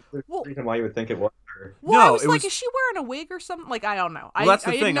 There's Well- no reason why you would think it was her. Well, No, I was it like, was- is she wearing a wig or something? Like, I don't know. Well, that's the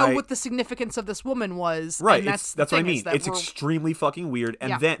I didn't thing, know what the significance of this woman was. Right. And that's That's the what I thing, is mean. that It's we're- extremely fucking weird.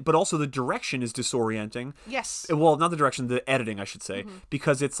 And Yeah. but also the direction is disorienting. Yes. Well, not the direction, the editing, I should say, Mm-hmm.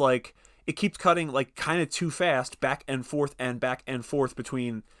 because it's like it keeps cutting like kind of too fast, back and forth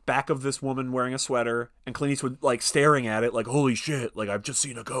between back of this woman wearing a sweater and Clint Eastwood like staring at it like, holy shit, like I've just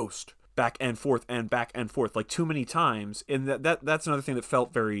seen a ghost. Back and forth like too many times, and that's another thing that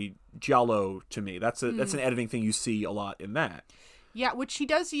felt very giallo to me. That's an editing thing you see a lot in that. Yeah, which he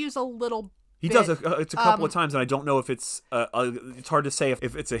does use a little He bit. does it's a couple of times, and I don't know if it's it's hard to say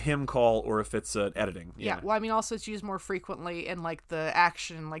if it's a him call or if it's editing. Yeah, well, I mean, also it's used more frequently in like the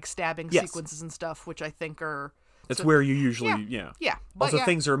action, like stabbing Yes. sequences and stuff, which I think are. That's where you usually Yeah, but Also, yeah.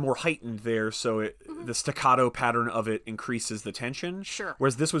 things are more heightened there, so the staccato pattern of it increases the tension. Sure.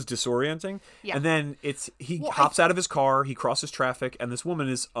 Whereas this was disorienting. Yeah. And then he Well, hops out of his car, he crosses traffic, and this woman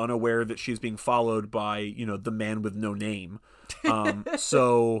is unaware that she's being followed by, the man with no name.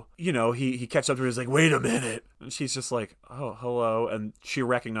 So, he catches up to her, he's like, wait a minute. And she's just like, oh, hello. And she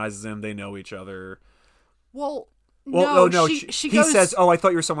recognizes him, they know each other. Well, Well, no, no, she he goes, says, "Oh, I thought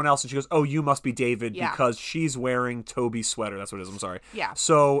you were someone else," and she goes, "Oh, you must be David Yeah. because she's wearing Toby's sweater." That's what it is. I'm sorry. Yeah.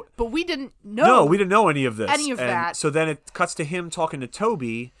 So but we didn't know. no, we didn't know any of this. Any of And that. So then it cuts to him talking to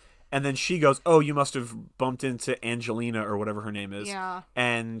Toby, and then she goes, "Oh, you must have bumped into Angelina or whatever her name is." Yeah.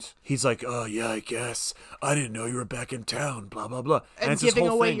 And he's like, "Oh, yeah, I guess I didn't know you were back in town." Blah blah blah. And it's this giving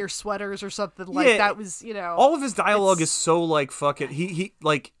whole away thing. your sweaters or something like Yeah. that was, All of his dialogue it's- is so like fuck it. He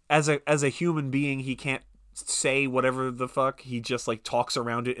like as a human being, he can't say whatever the fuck. He just like talks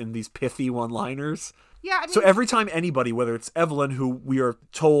around it in these pithy one-liners. Yeah, I mean, So every time anybody, whether it's Evelyn, who we are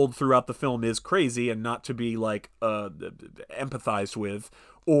told throughout the film is crazy and not to be like empathized with,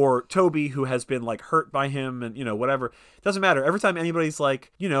 or Toby, who has been like hurt by him and whatever, doesn't matter. Every time anybody's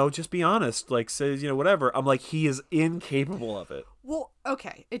like, just be honest, like says whatever, I'm like, he is incapable of it. well,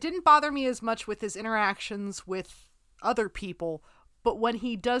 okay. It didn't bother me as much with his interactions with other people, but when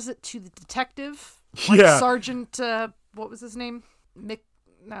he does it to the detective, like Yeah. Sergeant, what was his name? Nick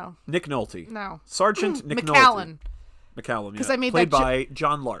Nolte. No. Sergeant Nick McAllen. Nolte. McCallum, 'Cause yeah. I made played that by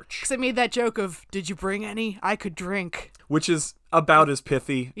John Larch, Because I made that joke of, did you bring any? I could drink. which is about as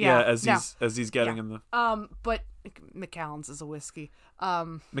pithy, Yeah, as no. he's getting Yeah. in the. But McAllen's is a whiskey.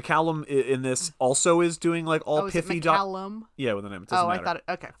 McCallum in this also is doing like all Oh, is it pithy. McCallum? Yeah, with the name. It doesn't Oh, matter. I thought it.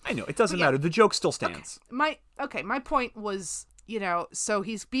 Okay. I know it doesn't But yeah. matter. The joke still stands. My point was, so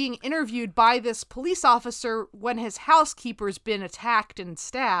he's being interviewed by this police officer when his housekeeper's been attacked and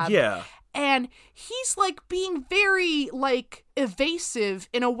stabbed. Yeah. And he's like being very like evasive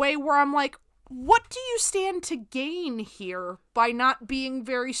in a way where I'm like, what do you stand to gain here by not being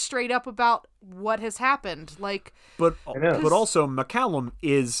very straight up about what has happened? Like, But know. but also McCallum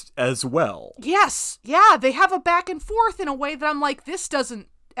is as well. yes, yeah, they have a back and forth in a way that I'm like, this doesn't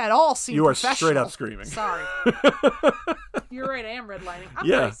at all seem You are professional. straight up screaming. Sorry. You're right, I am redlining. I'm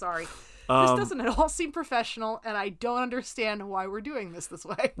Yeah. very sorry. This doesn't at all seem professional, and I don't understand why we're doing this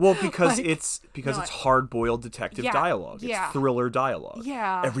way. Well, because Like, it's no, hard-boiled detective Yeah, dialogue. yeah. It's thriller dialogue.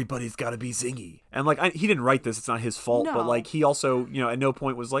 Yeah. Everybody's got to be zingy. And like he didn't write this. It's not his fault. No. But like he also, at no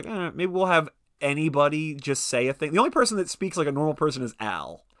point was like, maybe we'll have anybody just say a thing. The only person that speaks like a normal person is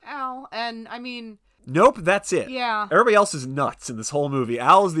Al. Al, and I mean, Nope, that's it. Yeah. Everybody else is nuts in this whole movie.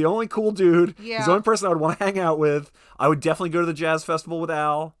 Al is the only cool dude. Yeah. He's the only person I would want to hang out with. I would definitely go to the jazz festival with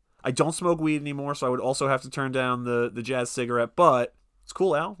Al. I don't smoke weed anymore, so I would also have to turn down the jazz cigarette. But it's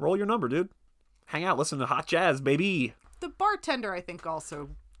cool, Al. Roll your number, dude. Hang out, listen to hot jazz, baby. the bartender, I think, also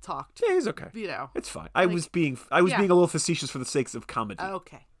talked. Yeah, he's okay. It's fine. I was being a little facetious for the sakes of comedy.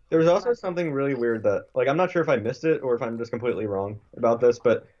 Okay. There was also something really weird that, like, I'm not sure if I missed it or if I'm just completely wrong about this,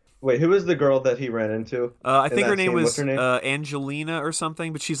 but Wait, who was the girl that he ran into? I in think her that name scene? What's was her name? Angelina or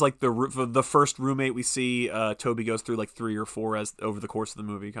something, but she's like the first roommate we see. Toby goes through like 3 or 4 as over the course of the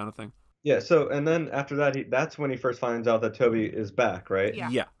movie, kind of thing. Yeah. So, and then after that, that's when he first finds out that Toby is back, right? Yeah.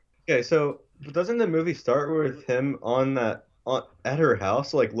 Yeah. Okay. So, doesn't the movie start with him at her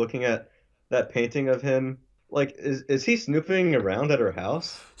house, like looking at that painting of him? Like, is he snooping around at her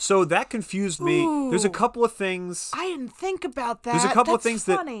house? So that confused me. There's a Ooh. couple of things. I didn't think about that. There's a couple of That's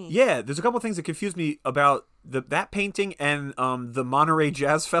things funny. there's a couple of things that confused me about that painting and the Monterey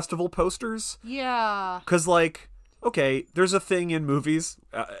Jazz Festival posters. Yeah. Because, like, okay, there's a thing in movies,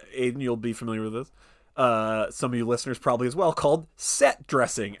 Aiden, you'll be familiar with this, some of you listeners probably as well, called set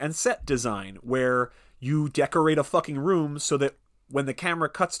dressing and set design, where you decorate a fucking room so that when the camera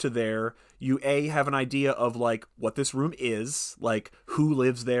cuts to there, you have an idea of like what this room is, like who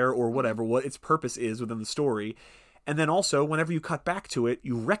lives there or whatever, what its purpose is within the story. And then also, whenever you cut back to it,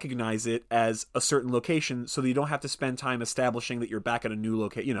 you recognize it as a certain location so that you don't have to spend time establishing that you're back at a new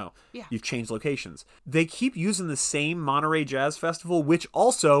location. You know, Yeah. you've changed locations. They keep using the same Monterey Jazz Festival, which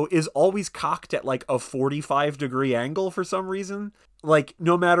also is always cocked at like a 45-degree angle for some reason. Like,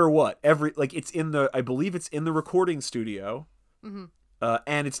 no matter what, it's in I believe it's in the recording studio. Mm-hmm.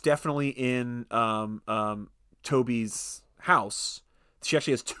 And it's definitely in Toby's house. She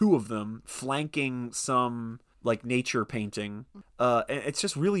actually has 2 of them flanking some like nature painting. And it's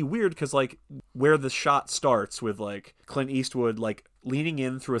just really weird because like where the shot starts with like Clint Eastwood like leaning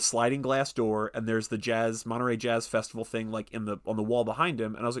in through a sliding glass door, and there's the Monterey Jazz Festival thing like on the wall behind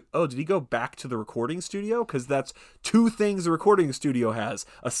him, and I was like, oh, did he go back to the recording studio? Because that's 2 things the recording studio has: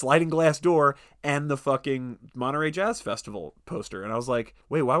 a sliding glass door and the fucking Monterey Jazz Festival poster. And I was like,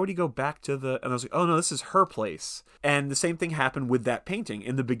 wait, why would he go back to the? And I was like, oh no, this is her place. And the same thing happened with that painting.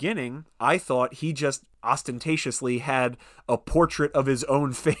 In the beginning, I thought he just ostentatiously had a portrait of his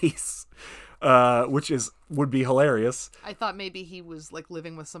own face. Which would be hilarious. I thought maybe he was like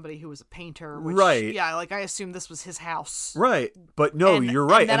living with somebody who was a painter. Which, Right. Yeah, like I assumed this was his house. Right. But no, And- you're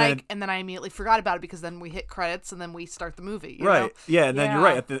right. And then I immediately forgot about it because then we hit credits and then we start the movie. You right. know? Yeah, and then you're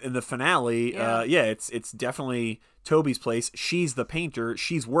Yeah. right. In the finale, Yeah. it's definitely Toby's place. She's the painter.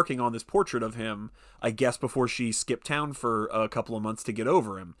 She's working on this portrait of him, I guess, before she skipped town for a couple of months to get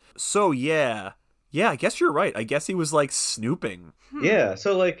over him. So, yeah. Yeah, I guess you're right. I guess he was, like, snooping. Yeah.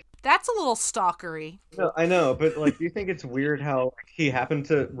 So like, That's a little stalkery. no, I know, but like, do you think it's weird how he happened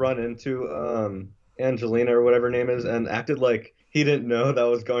to run into Angelina or whatever her name is and acted like he didn't know that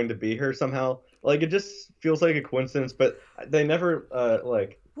was going to be her somehow? Like, it just feels like a coincidence, but they never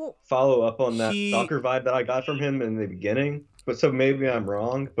like Well, follow up on that He- stalker vibe that I got from him in the beginning. But so maybe I'm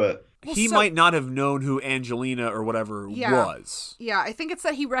wrong, but Well, He so- might not have known who Angelina or whatever Yeah. was. yeah, I think it's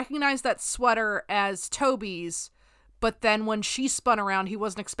that he recognized that sweater as Toby's, but then when she spun around, he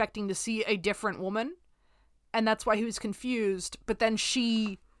wasn't expecting to see a different woman, and that's why he was confused. But then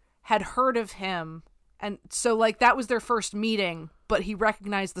she had heard of him, and so like that was their first meeting, but he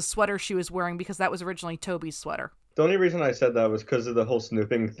recognized the sweater she was wearing because that was originally Toby's sweater. the only reason I said that was because of the whole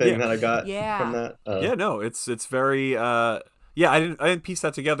snooping thing Yeah. that I got Yeah. from that. Yeah, no, it's very yeah, I didn't piece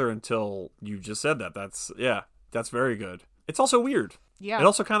that together until you just said that. That's very good. It's also weird. Yeah. It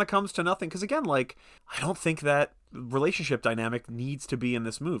also kind of comes to nothing because again, like I don't think that relationship dynamic needs to be in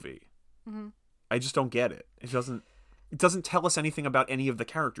this movie. Mhm. I just don't get it. It doesn't tell us anything about any of the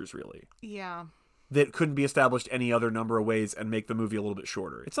characters really. Yeah. That couldn't be established any other number of ways and make the movie a little bit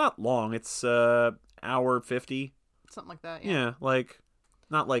shorter. It's not long. It's hour 50. Something like that. Yeah, like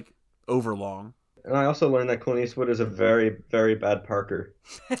not like over long. And I also learned that Clint Eastwood is a very, very bad parker.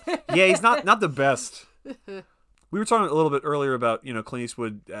 Yeah, he's not the best. We were talking a little bit earlier about, Clint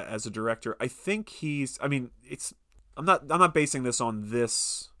Eastwood as a director. I think I'm not basing this on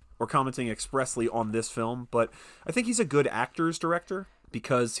this or commenting expressly on this film, but I think he's a good actor's director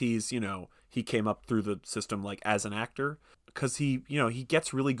because he came up through the system like as an actor, because he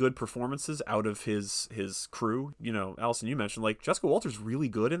gets really good performances out of his crew. Allison, you mentioned like Jessica Walter's really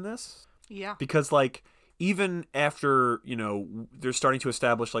good in this. Yeah. Because like even after they're starting to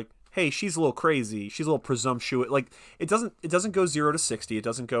establish like, hey, she's a little crazy, she's a little presumptuous, like it doesn't go 0 to 60. It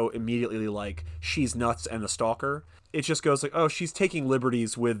doesn't go immediately like she's nuts and a stalker. It just goes like, oh, she's taking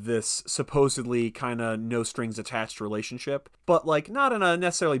liberties with this supposedly kind of no strings attached relationship, but like not in a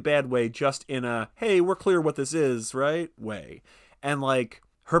necessarily bad way, just in a hey, we're clear what this is, right way. And like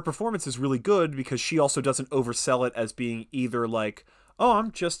her performance is really good because she also doesn't oversell it as being either like, oh,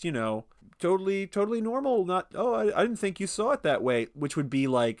 I'm just totally normal, not I didn't think you saw it that way, which would be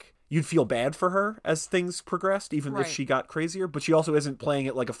like you'd feel bad for her as things progressed, even Right. if she got crazier. But she also isn't playing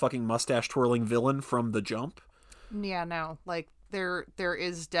it like a fucking mustache twirling villain from the jump. Yeah, no. Like there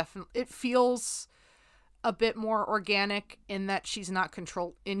is definitely, it feels a bit more organic in that she's not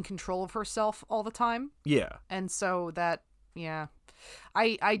in control of herself all the time. Yeah. And so that, yeah,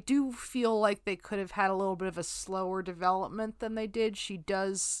 I do feel like they could have had a little bit of a slower development than they did. She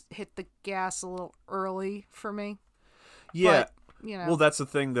does hit the gas a little early for me. Yeah. But, you know. Well, that's the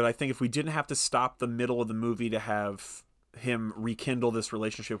thing that I think if we didn't have to stop the middle of the movie to have him rekindle this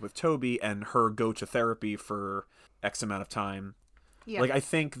relationship with Toby and her go to therapy for X amount of time. Yeah. Like, I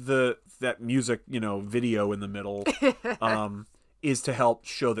think that music, video in the middle is to help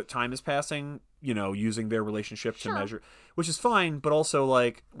show that time is passing, using their relationship Sure. to measure, which is fine, but also,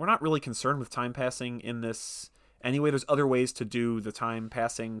 like, we're not really concerned with time passing in this anyway. There's other ways to do the time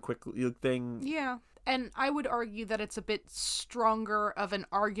passing quickly thing. Yeah. And I would argue that it's a bit stronger of an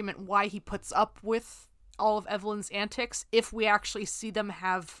argument why he puts up with all of Evelyn's antics if we actually see them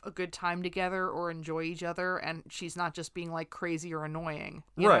have a good time together or enjoy each other and she's not just being like crazy or annoying.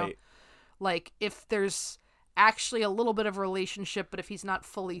 You know? Like if there's actually a little bit of a relationship, but if he's not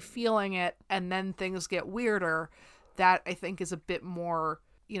fully feeling it and then things get weirder, that I think is a bit more,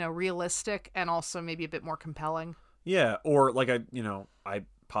 realistic and also maybe a bit more compelling. Yeah. Or like I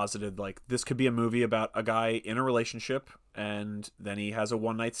posited like this could be a movie about a guy in a relationship and then he has a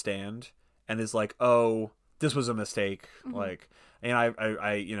one night stand and is like, oh, this was a mistake. Mm-hmm. Like, and I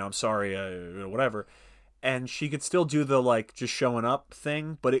I'm sorry, whatever. And she could still do the, like, just showing up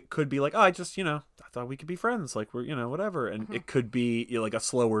thing, but it could be like, oh, I just, I thought we could be friends. Like, we're, whatever. And it could be, like, a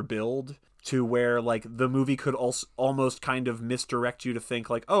slower build to where, like, the movie could also almost kind of misdirect you to think,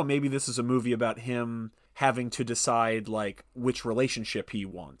 like, oh, maybe this is a movie about him having to decide, like, which relationship he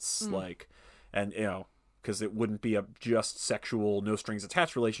wants. Like, and, because it wouldn't be a just sexual, no strings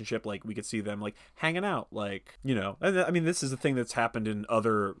attached relationship. Like, we could see them, like, hanging out, like, And, I mean, this is a thing that's happened in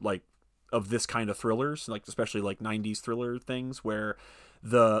other, like, of this kind of thrillers, like, especially, like, 90s thriller things, where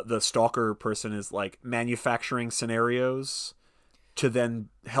the stalker person is, like, manufacturing scenarios to then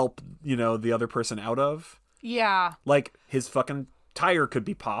help, the other person out of. Yeah. Like, his fucking tire could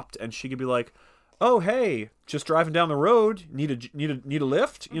be popped, and she could be like, oh, hey, just driving down the road, need a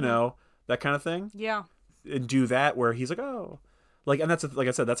lift, that kind of thing. Yeah. And do that where he's like, oh, like, and that's like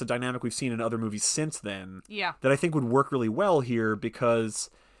I said, that's a dynamic we've seen in other movies since then. Yeah. That I think would work really well here because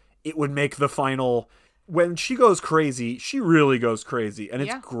it would make the final, when she goes crazy, she really goes crazy, and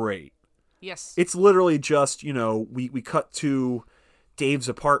it's great. Yes. It's literally just, we cut to Dave's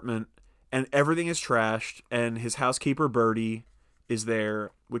apartment and everything is trashed, and his housekeeper Birdie is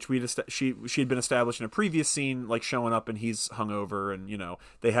there, which she had been established in a previous scene, like showing up and he's hungover, and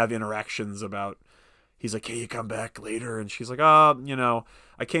they have interactions about. He's like, hey, you come back later? And she's like, I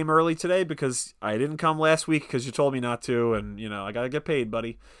came early today because I didn't come last week because you told me not to. And, I got to get paid,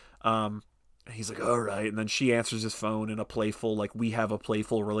 buddy. He's like, all right. And then she answers his phone in a playful, like, we have a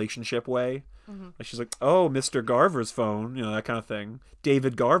playful relationship way. Mm-hmm. Like, she's like, oh, Mr. Garver's phone, that kind of thing.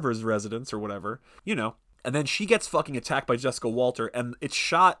 David Garver's residence or whatever, And then she gets fucking attacked by Jessica Walter. And it's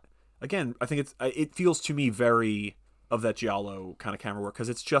shot, again, I think it feels to me very of that giallo kind of camera work, because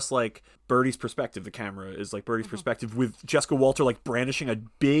it's just like Birdie's perspective. The camera is like Birdie's perspective with Jessica Walter like brandishing a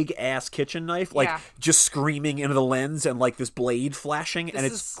big ass kitchen knife, like just screaming into the lens, and like this blade flashing, and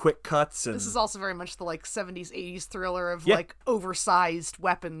it's quick cuts. And this is also very much the like 70s 80s thriller of like oversized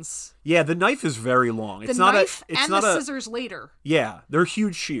weapons. Yeah, the knife is very long. It's the not knife a. It's and not the a, scissors later. Yeah, they're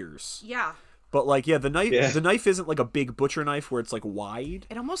huge shears. Yeah. But like, the knife isn't like a big butcher knife where it's like wide.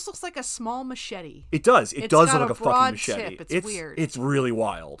 It almost looks like a small machete. It does. It does look like a fucking broad machete. tip. It's weird. It's really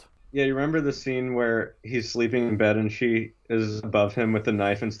wild. Yeah, you remember the scene where he's sleeping in bed and she is above him with the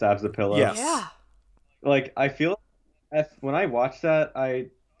knife and stabs the pillow? Yes. Yeah. Like, I feel when I watched that, I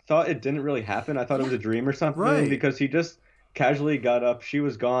thought it didn't really happen. I thought it was a dream or something, Right. because he just casually got up, she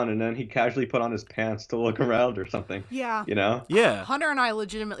was gone, and then he casually put on his pants to look around or something. Yeah. Yeah. Hunter and I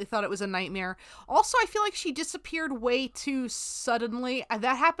legitimately thought it was a nightmare. Also, I feel like she disappeared way too suddenly.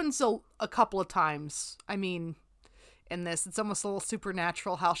 That happens a couple of times. I mean, in this, it's almost a little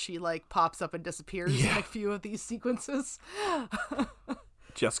supernatural how she like pops up and disappears in a few of these sequences.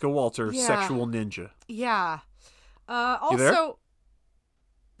 Jessica Walter, sexual ninja. Yeah. Also, You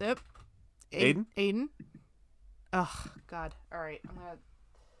there? Yep. Aiden? Aiden. Oh God! All right, I'm gonna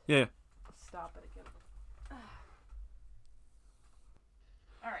Yeah. stop it again.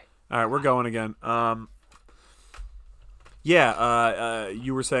 All right. All right, we're going again.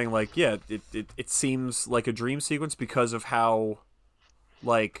 You were saying like, it seems like a dream sequence because of how,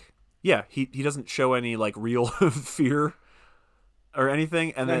 like, he doesn't show any like real fear or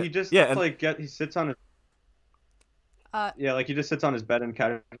anything, and then he just he sits on his he just sits on his bed and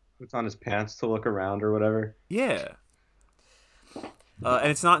casually puts on his pants to look around or whatever. Yeah.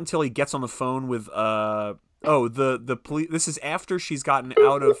 And it's not until he gets on the phone with the police. This is after she's gotten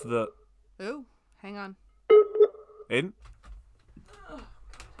out of the. Ooh, hang on. Aiden?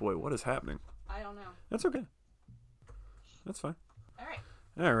 Boy, what is happening? I don't know. That's okay. That's fine. All right.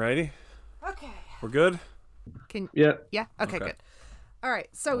 Alrighty. Okay. We're good? Yeah. Yeah. Okay. Okay. Good. All right.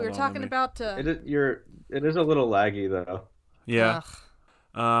 So we were Hold on, talking let me- about. It is a little laggy though. Yeah.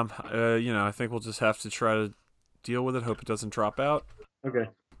 ugh. I think we'll just have to try to deal with it. Hope it doesn't drop out. Okay.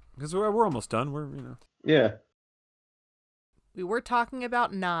 Because we're almost done. Yeah. We were talking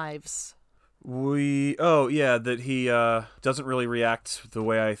about knives. That he doesn't really react the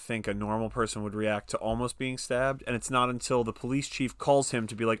way I think a normal person would react to almost being stabbed, and it's not until the police chief calls him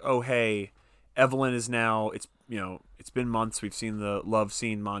to be like, oh hey, Evelyn is now, it's been months, we've seen the love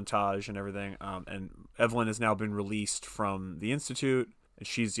scene montage and everything, and Evelyn has now been released from the institute, and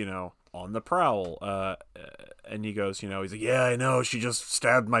she's on the prowl, and he goes, he's like, yeah, I know, she just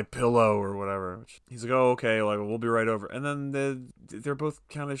stabbed my pillow or whatever. He's like, oh, okay, like, we'll be right over. And then they're both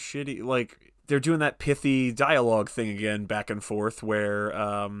kind of shitty, like, they're doing that pithy dialogue thing again, back and forth, where,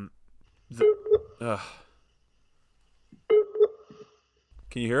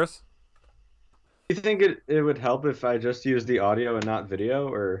 Can you hear us? Do you think it would help if I just used the audio and not video,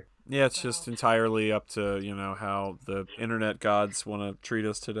 or? Yeah, it's just entirely up to, how the internet gods want to treat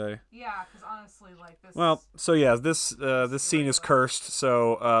us today. Yeah, because honestly, like this. Well, so yeah, this scene is cursed,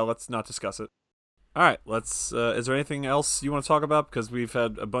 so let's not discuss it. All right, let's. Is there anything else you want to talk about? Because we've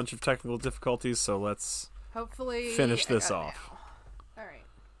had a bunch of technical difficulties, so let's hopefully finish I this got it off. now. All right.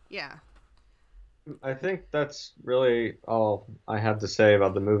 Yeah. I think that's really all I have to say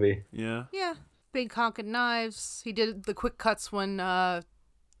about the movie. Yeah. Yeah. Big honking knives. He did the quick cuts when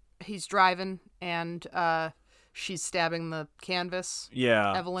he's driving and she's stabbing the canvas.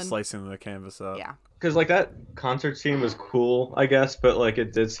 Yeah. Evelyn. Slicing the canvas up. Yeah. Because like that concert scene was cool, I guess, but like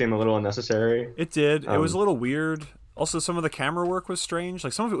it did seem a little unnecessary. It did. It was a Um, little weird. Also, some of the camera work was strange.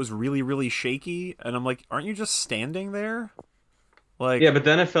 Like, some of it was really, really shaky, and I'm like, aren't you just standing there? Like, Yeah, but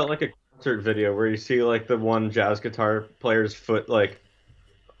then it felt like a concert video where you see like the one jazz guitar player's foot like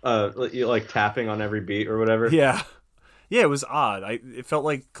tapping on every beat or whatever. yeah. Yeah, it was odd. It felt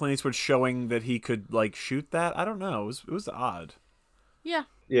like Clint Eastwood showing that he could, like, shoot that. I don't know. It was odd. Yeah.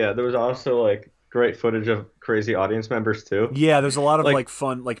 Yeah, there was also like great footage of crazy audience members too. Yeah, there's a lot of, Like- like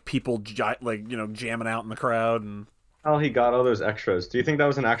fun, like, people, jamming out in the crowd. And How he got all those extras. Do you think that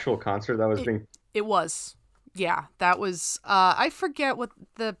was an actual concert that was being? It was. Yeah, that was I forget what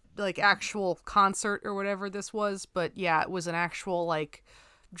the like actual concert or whatever this was, but yeah, it was an actual like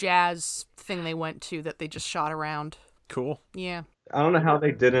jazz thing they went to that they just shot around. cool. Yeah. I don't know how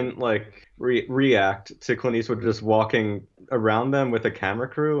they didn't like react to Clint Eastwood just walking around them with a camera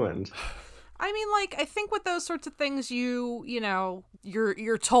crew and. I mean, like, I think with those sorts of things,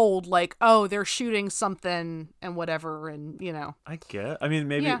 you're told like, oh, they're shooting something and whatever, and I get. I mean,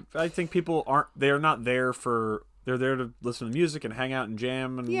 maybe Yeah. I think people they're not there for. They're there to listen to music and hang out and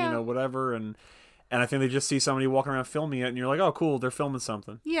jam and Yeah. whatever. And I think they just see somebody walking around filming it, and you're like, oh, cool, they're filming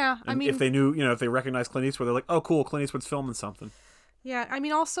something. yeah. I And mean, if they knew, if they recognize Clint Eastwood, they're like, oh, cool, Clint Eastwood's filming something. yeah. I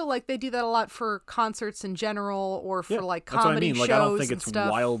mean, also like they do that a lot for concerts in general, or for like That's what I comedy mean. Like, shows I don't think and it's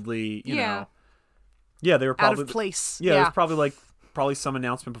stuff. wildly, Yeah. know. Yeah, they were Out probably of place. Yeah, Yeah. there's probably some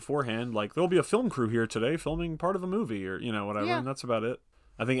announcement beforehand, like there'll be a film crew here today filming part of a movie, or whatever, Yeah. and that's about it.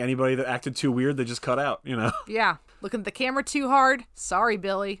 I think anybody that acted too weird, they just cut out. Yeah. Looking at the camera too hard. Sorry,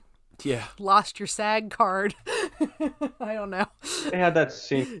 Billy. Yeah. Lost your SAG card. I don't know. They had that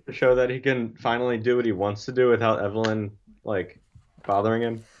scene to show that he can finally do what he wants to do without Evelyn like bothering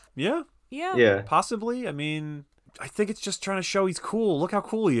him. Yeah. Yeah. Yeah. Possibly. I mean, I think it's just trying to show he's cool. Look how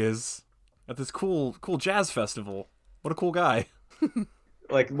cool he is at this cool jazz festival. What a cool guy.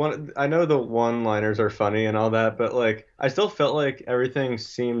 Like I know the one-liners are funny and all that, but like I still felt like everything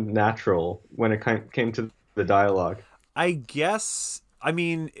seemed natural when it came to the dialogue. I guess, I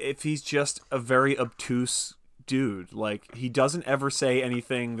mean, if he's just a very obtuse dude, like, he doesn't ever say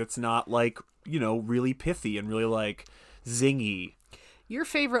anything that's not, like, really pithy and really, like, zingy. Your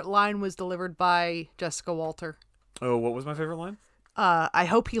favorite line was delivered by Jessica Walter. Oh, what was my favorite line? I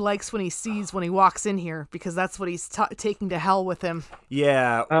hope he likes when he sees when he walks in here, because that's what he's taking to hell with him.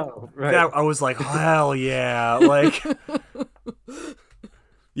 Yeah. Oh, right. I was like, hell yeah. Like,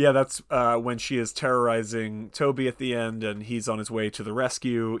 yeah, that's when she is terrorizing Toby at the end and he's on his way to the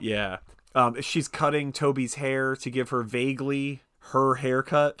rescue. Yeah. She's cutting Toby's hair to give her vaguely her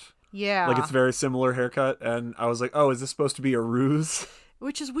haircut. Yeah. Like, it's a very similar haircut. And I was like, oh, is this supposed to be a ruse?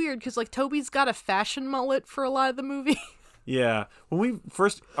 Which is weird, because, like, Toby's got a fashion mullet for a lot of the movie. Yeah. When we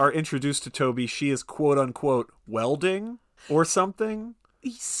first are introduced to Toby, she is quote-unquote welding. or something.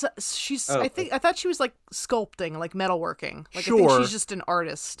 She's. Oh. I thought she was like sculpting, like metalworking. Like I Sure. think she's just an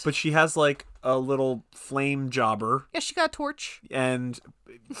artist. But she has like a little flame jobber, Yeah, she got a torch. and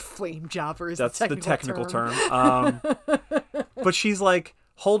Flame jobber is that's the technical term. But she's like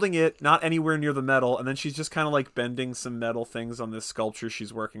holding it, not anywhere near the metal, and then she's just kind of like bending some metal things on this sculpture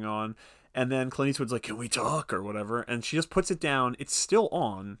she's working on. And then Clint Eastwood's like, "Can we talk?" or whatever, and she just puts it down. It's still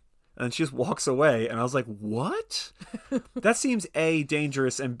on. And she just walks away, and I was like, what? That seems A,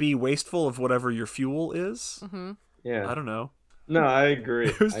 dangerous, and B, wasteful of whatever your fuel is. Mm-hmm. Yeah. I don't know. No, I agree.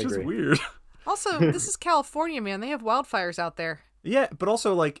 It was I just agree. weird. Also, this is California, man. They have wildfires out there. Yeah, but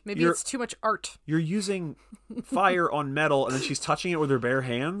also, like, Maybe you're it's too much art. using fire on metal, and then she's touching it with her bare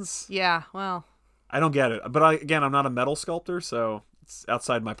hands. Yeah, well, I don't get it. But, again, I'm not a metal sculptor, so it's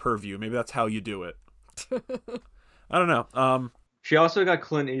outside my purview. Maybe that's how you do it. I don't know. She also got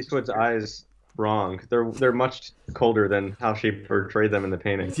Clint Eastwood's eyes wrong. They're much colder than how she portrayed them in the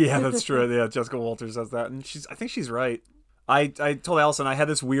painting. Yeah, that's true. Yeah, Jessica Walters says that, and I think she's right. I told Allison I had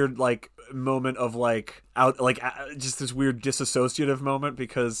this weird like moment of just this weird disassociative moment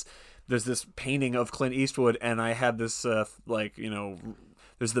because there's this painting of Clint Eastwood, and I had this there's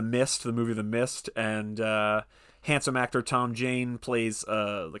The Mist, the movie The Mist, and handsome actor Tom Jane plays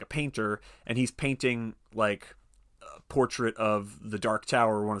like a painter, and he's painting like portrait of the Dark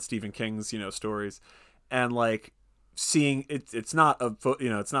Tower, one of Stephen King's stories, and like seeing it's not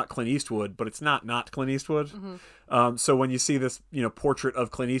it's not Clint Eastwood, but it's not Clint Eastwood. Mm-hmm. So when you see this portrait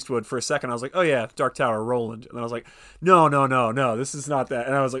of Clint Eastwood, for a second I was like, oh yeah, Dark Tower, Roland, and then I was like, no, this is not that,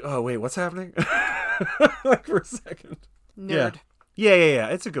 and I was like, oh wait, what's happening? Like for a second. nerd. Yeah,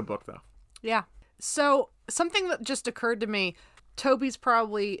 it's a good book though. Yeah. So something that just occurred to me, Toby's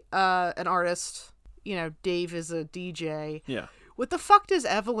probably an artist. Dave is a DJ. Yeah, What the fuck does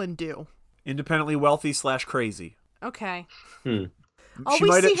Evelyn do? independently wealthy / crazy. Okay. All She we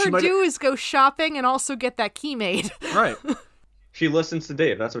might- see she her might- do is go shopping and also get that key made. Right. She listens to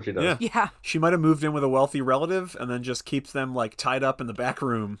Dave. That's what she does. Yeah. Yeah. She might have moved in with a wealthy relative and then just keeps them like tied up in the back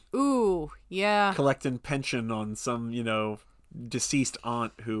room Ooh, yeah. collecting pension on some, deceased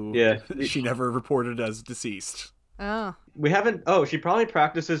aunt who Yeah. she never reported as deceased. Oh. We haven't. Oh, she probably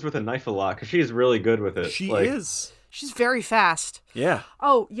practices with a knife a lot because she's really good with it. She Like, is. She's very fast. Yeah.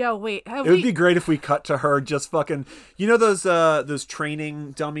 Oh, yeah, wait. Have It would we... be great if we cut to her just fucking those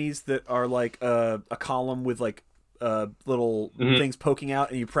training dummies that are like a column with like little things poking out,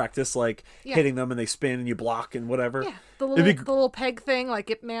 and you practice like Yeah. hitting them and they spin and you block and whatever. Yeah, the It'd be little peg thing, like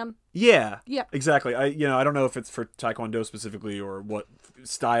Ip Man. Yeah. Yeah. Exactly. I don't know if it's for Taekwondo specifically or what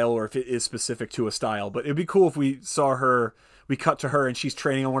style, or if it is specific to a style, but it'd be cool if we cut to her and she's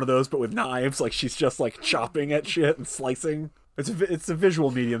training on one of those, but with knives, like she's just like chopping at shit and slicing. It's a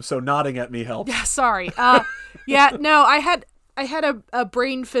visual medium, so nodding at me helps. Yeah, sorry. Yeah, no, I had a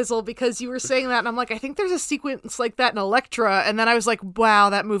brain fizzle because you were saying that, and I'm like, I think there's a sequence like that in Elektra, and then I was like, wow,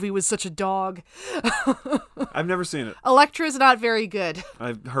 that movie was such a dog. I've never seen it. Elektra's not very good.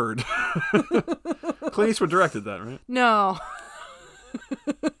 I've heard. Clint Eastwood directed that, right? No.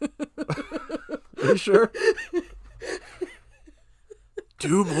 Are you sure?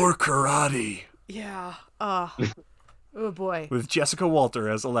 Do more karate Yeah. Oh boy. with Jessica Walter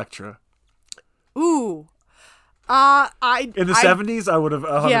as Elektra. Ooh. In the 70s, I would have.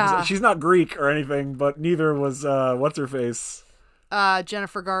 Yeah. She's not Greek or anything, but neither was what's her face,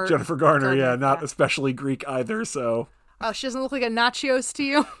 Jennifer Garner. Jennifer Garner. Yeah, not especially Greek either. So Oh, she doesn't look like a nachos to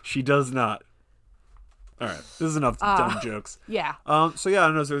you? she does not. All right, this is enough dumb jokes. Yeah. So yeah,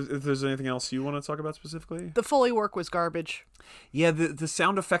 I don't know if there's anything else you want to talk about specifically. The Foley work was garbage. Yeah, the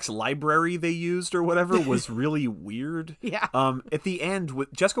sound effects library they used or whatever was really weird. Yeah. At the end,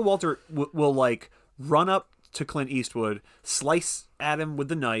 Jessica Walter will like run up to Clint Eastwood, slice at him with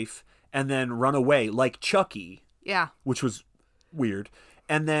the knife, and then run away like Chucky, Yeah. which was weird.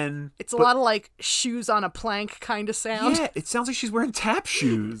 And then It's a lot of like shoes on a plank kind of sound. yeah, it sounds like she's wearing tap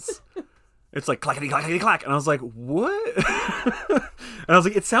shoes. It's like clackety clackety clack, and I was like, what? And I was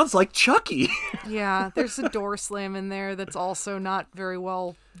like, it sounds like Chucky. Yeah, there's a door slam in there that's also not very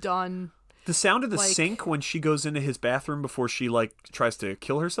well done. The sound of the Like- sink when she goes into his bathroom before she like tries to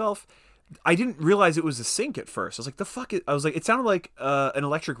kill herself. I didn't realize it was a sink at first. I was like, the fuck? I was like, it sounded like an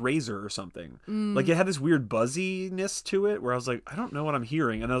electric razor or something. Like it had this weird buzziness to it where I was like, I don't know what I'm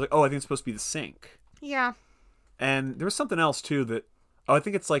hearing. And I was like, oh, I think it's supposed to be the sink. Yeah. And there was something else too that, I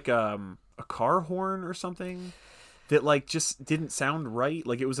think it's like a car horn or something. that like just didn't sound right.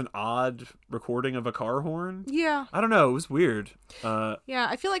 Like it was an odd recording of a car horn. Yeah. I don't know. It was weird. Yeah,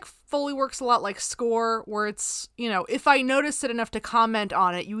 I feel like Foley works a lot like score, where it's, if I notice it enough to comment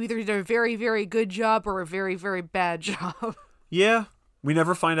on it, you either did a very, very good job or a very, very bad job. Yeah. We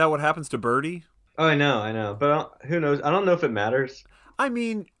never find out what happens to Birdie. Oh, I know. But who knows? I don't know if it matters. I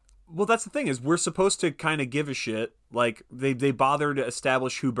mean, well, that's the thing is we're supposed to kind of give a shit. Like they bother to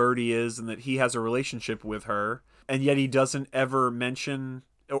establish who Birdie is and that he has a relationship with her. And yet he doesn't ever mention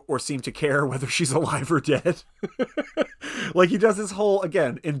or seem to care whether she's alive or dead. Like he does this whole,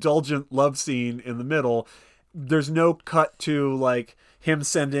 again, indulgent love scene in the middle. There's no cut to like him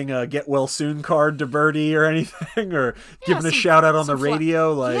sending a get well soon card to Birdie or anything, or giving a shout out on the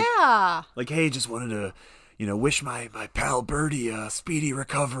radio. Like, hey, just wanted to, wish my pal Birdie a speedy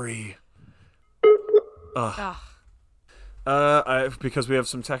recovery. Because we have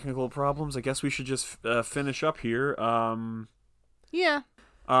some technical problems, I guess we should just finish up here. Yeah.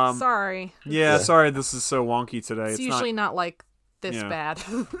 Sorry. Yeah, sorry this is so wonky today. It's usually not like this bad.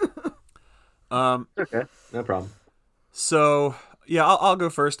 Okay, no problem. So, yeah, I'll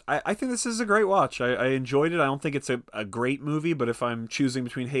go first. I think this is a great watch. I enjoyed it. I don't think it's a great movie, but if I'm choosing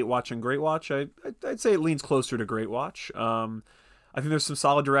between Hate Watch and Great Watch, I'd say it leans closer to Great Watch. I think there's some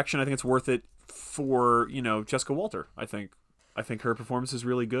solid direction. I think it's worth it for, Jessica Walter. I think her performance is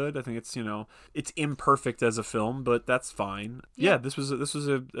really good. I think it's, it's imperfect as a film, but that's fine. Yeah, this was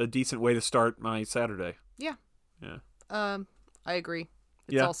a decent way to start my Saturday. Yeah. Yeah. I agree.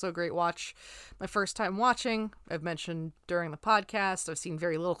 It's also a great watch. My first time watching, I've mentioned during the podcast, I've seen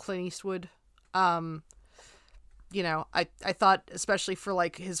very little Clint Eastwood. I thought, especially for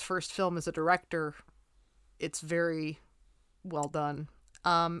like his first film as a director, it's very well done.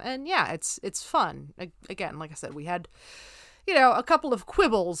 And yeah, it's fun. Again, like I said, we had, a couple of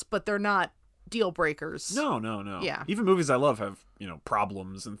quibbles, but they're not deal breakers. No. Yeah. Even movies I love have,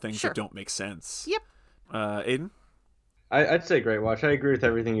 problems and things that don't make sense. Yep. Aiden? I'd say great watch. I agree with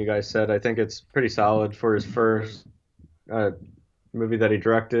everything you guys said. I think it's pretty solid for his first movie that he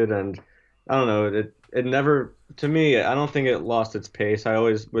directed, and I don't know, it never, to me, I don't think it lost its pace. I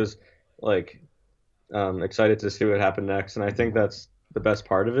always was like excited to see what happened next, and I think that's the best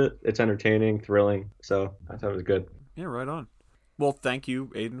part of it. It's entertaining, thrilling, so I thought it was good. Yeah, right on. Well, thank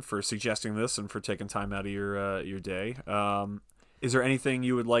you, Aiden, for suggesting this and for taking time out of your day. Is there anything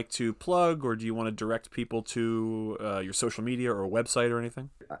you would like to plug, or do you want to direct people to your social media or a website or anything?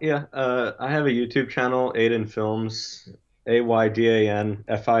 Yeah, I have a YouTube channel, Aiden Films,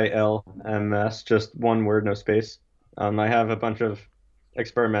 AYDANFILMS, just one word, no space. I have a bunch of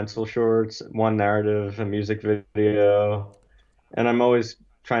experimental shorts, one narrative, a music video, and I'm always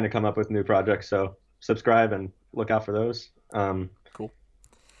trying to come up with new projects, so subscribe and look out for those. Cool.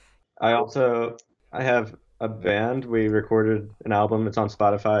 I have a band. We recorded an album. It's on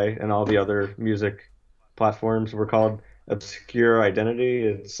Spotify and all the other music platforms. We're called Obscure Identity.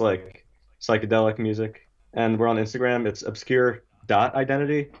 It's like psychedelic music. And we're on Instagram. It's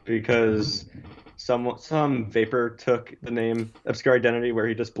obscure.identity because some vapor took the name Obscure Identity, where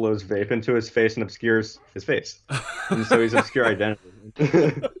he just blows vape into his face and obscures his face. And so he's Obscure Identity.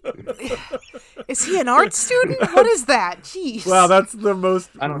 Is he an art student? What is that? Jeez. Wow, that's the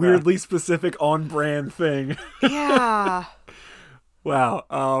most weirdly know. specific on-brand thing. Yeah.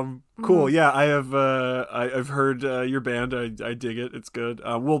 Wow. Cool. Yeah, I have. I've heard your band. I dig it. It's good.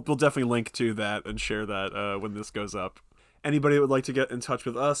 We'll definitely link to that and share that when this goes up. Anybody that would like to get in touch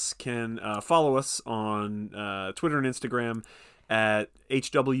with us can follow us on Twitter and Instagram at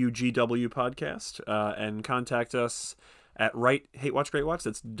HWGW Podcast and contact us at Hate Watch Great Watch.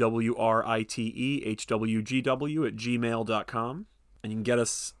 That's WRITEHWGW@gmail.com. And you can get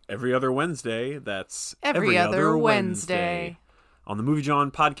us every other Wednesday. That's every other Wednesday on the Movie John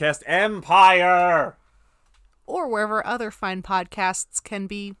Podcast Empire. Or wherever other fine podcasts can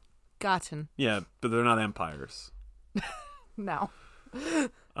be gotten. Yeah, but they're not empires. No.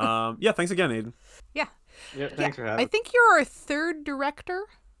 Yeah, thanks again, Aiden. Yeah, thanks for having me. I think you're our third director.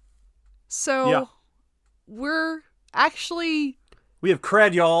 So we're actually... We have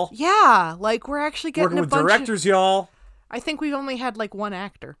cred, y'all. Yeah, like we're actually getting working a with bunch directors, y'all. I think we've only had like one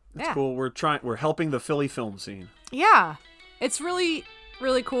actor. That's cool. We're helping the Philly film scene. Yeah. It's really,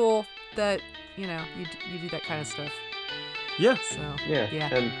 really cool that, you do that kind of stuff. Yeah. So, yeah.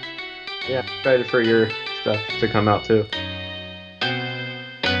 And excited for your stuff to come out too.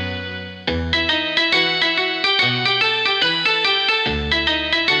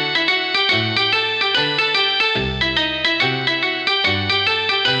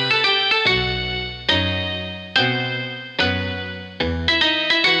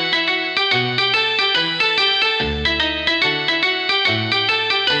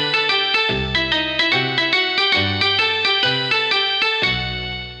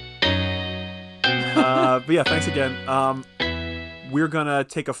 But yeah, thanks again. We're gonna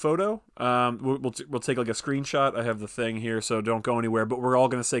take a photo. We'll take like a screenshot. I have the thing here, so don't go anywhere. But we're all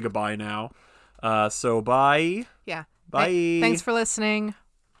gonna say goodbye now. So bye. Yeah. Bye. Thanks for listening.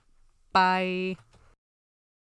 Bye.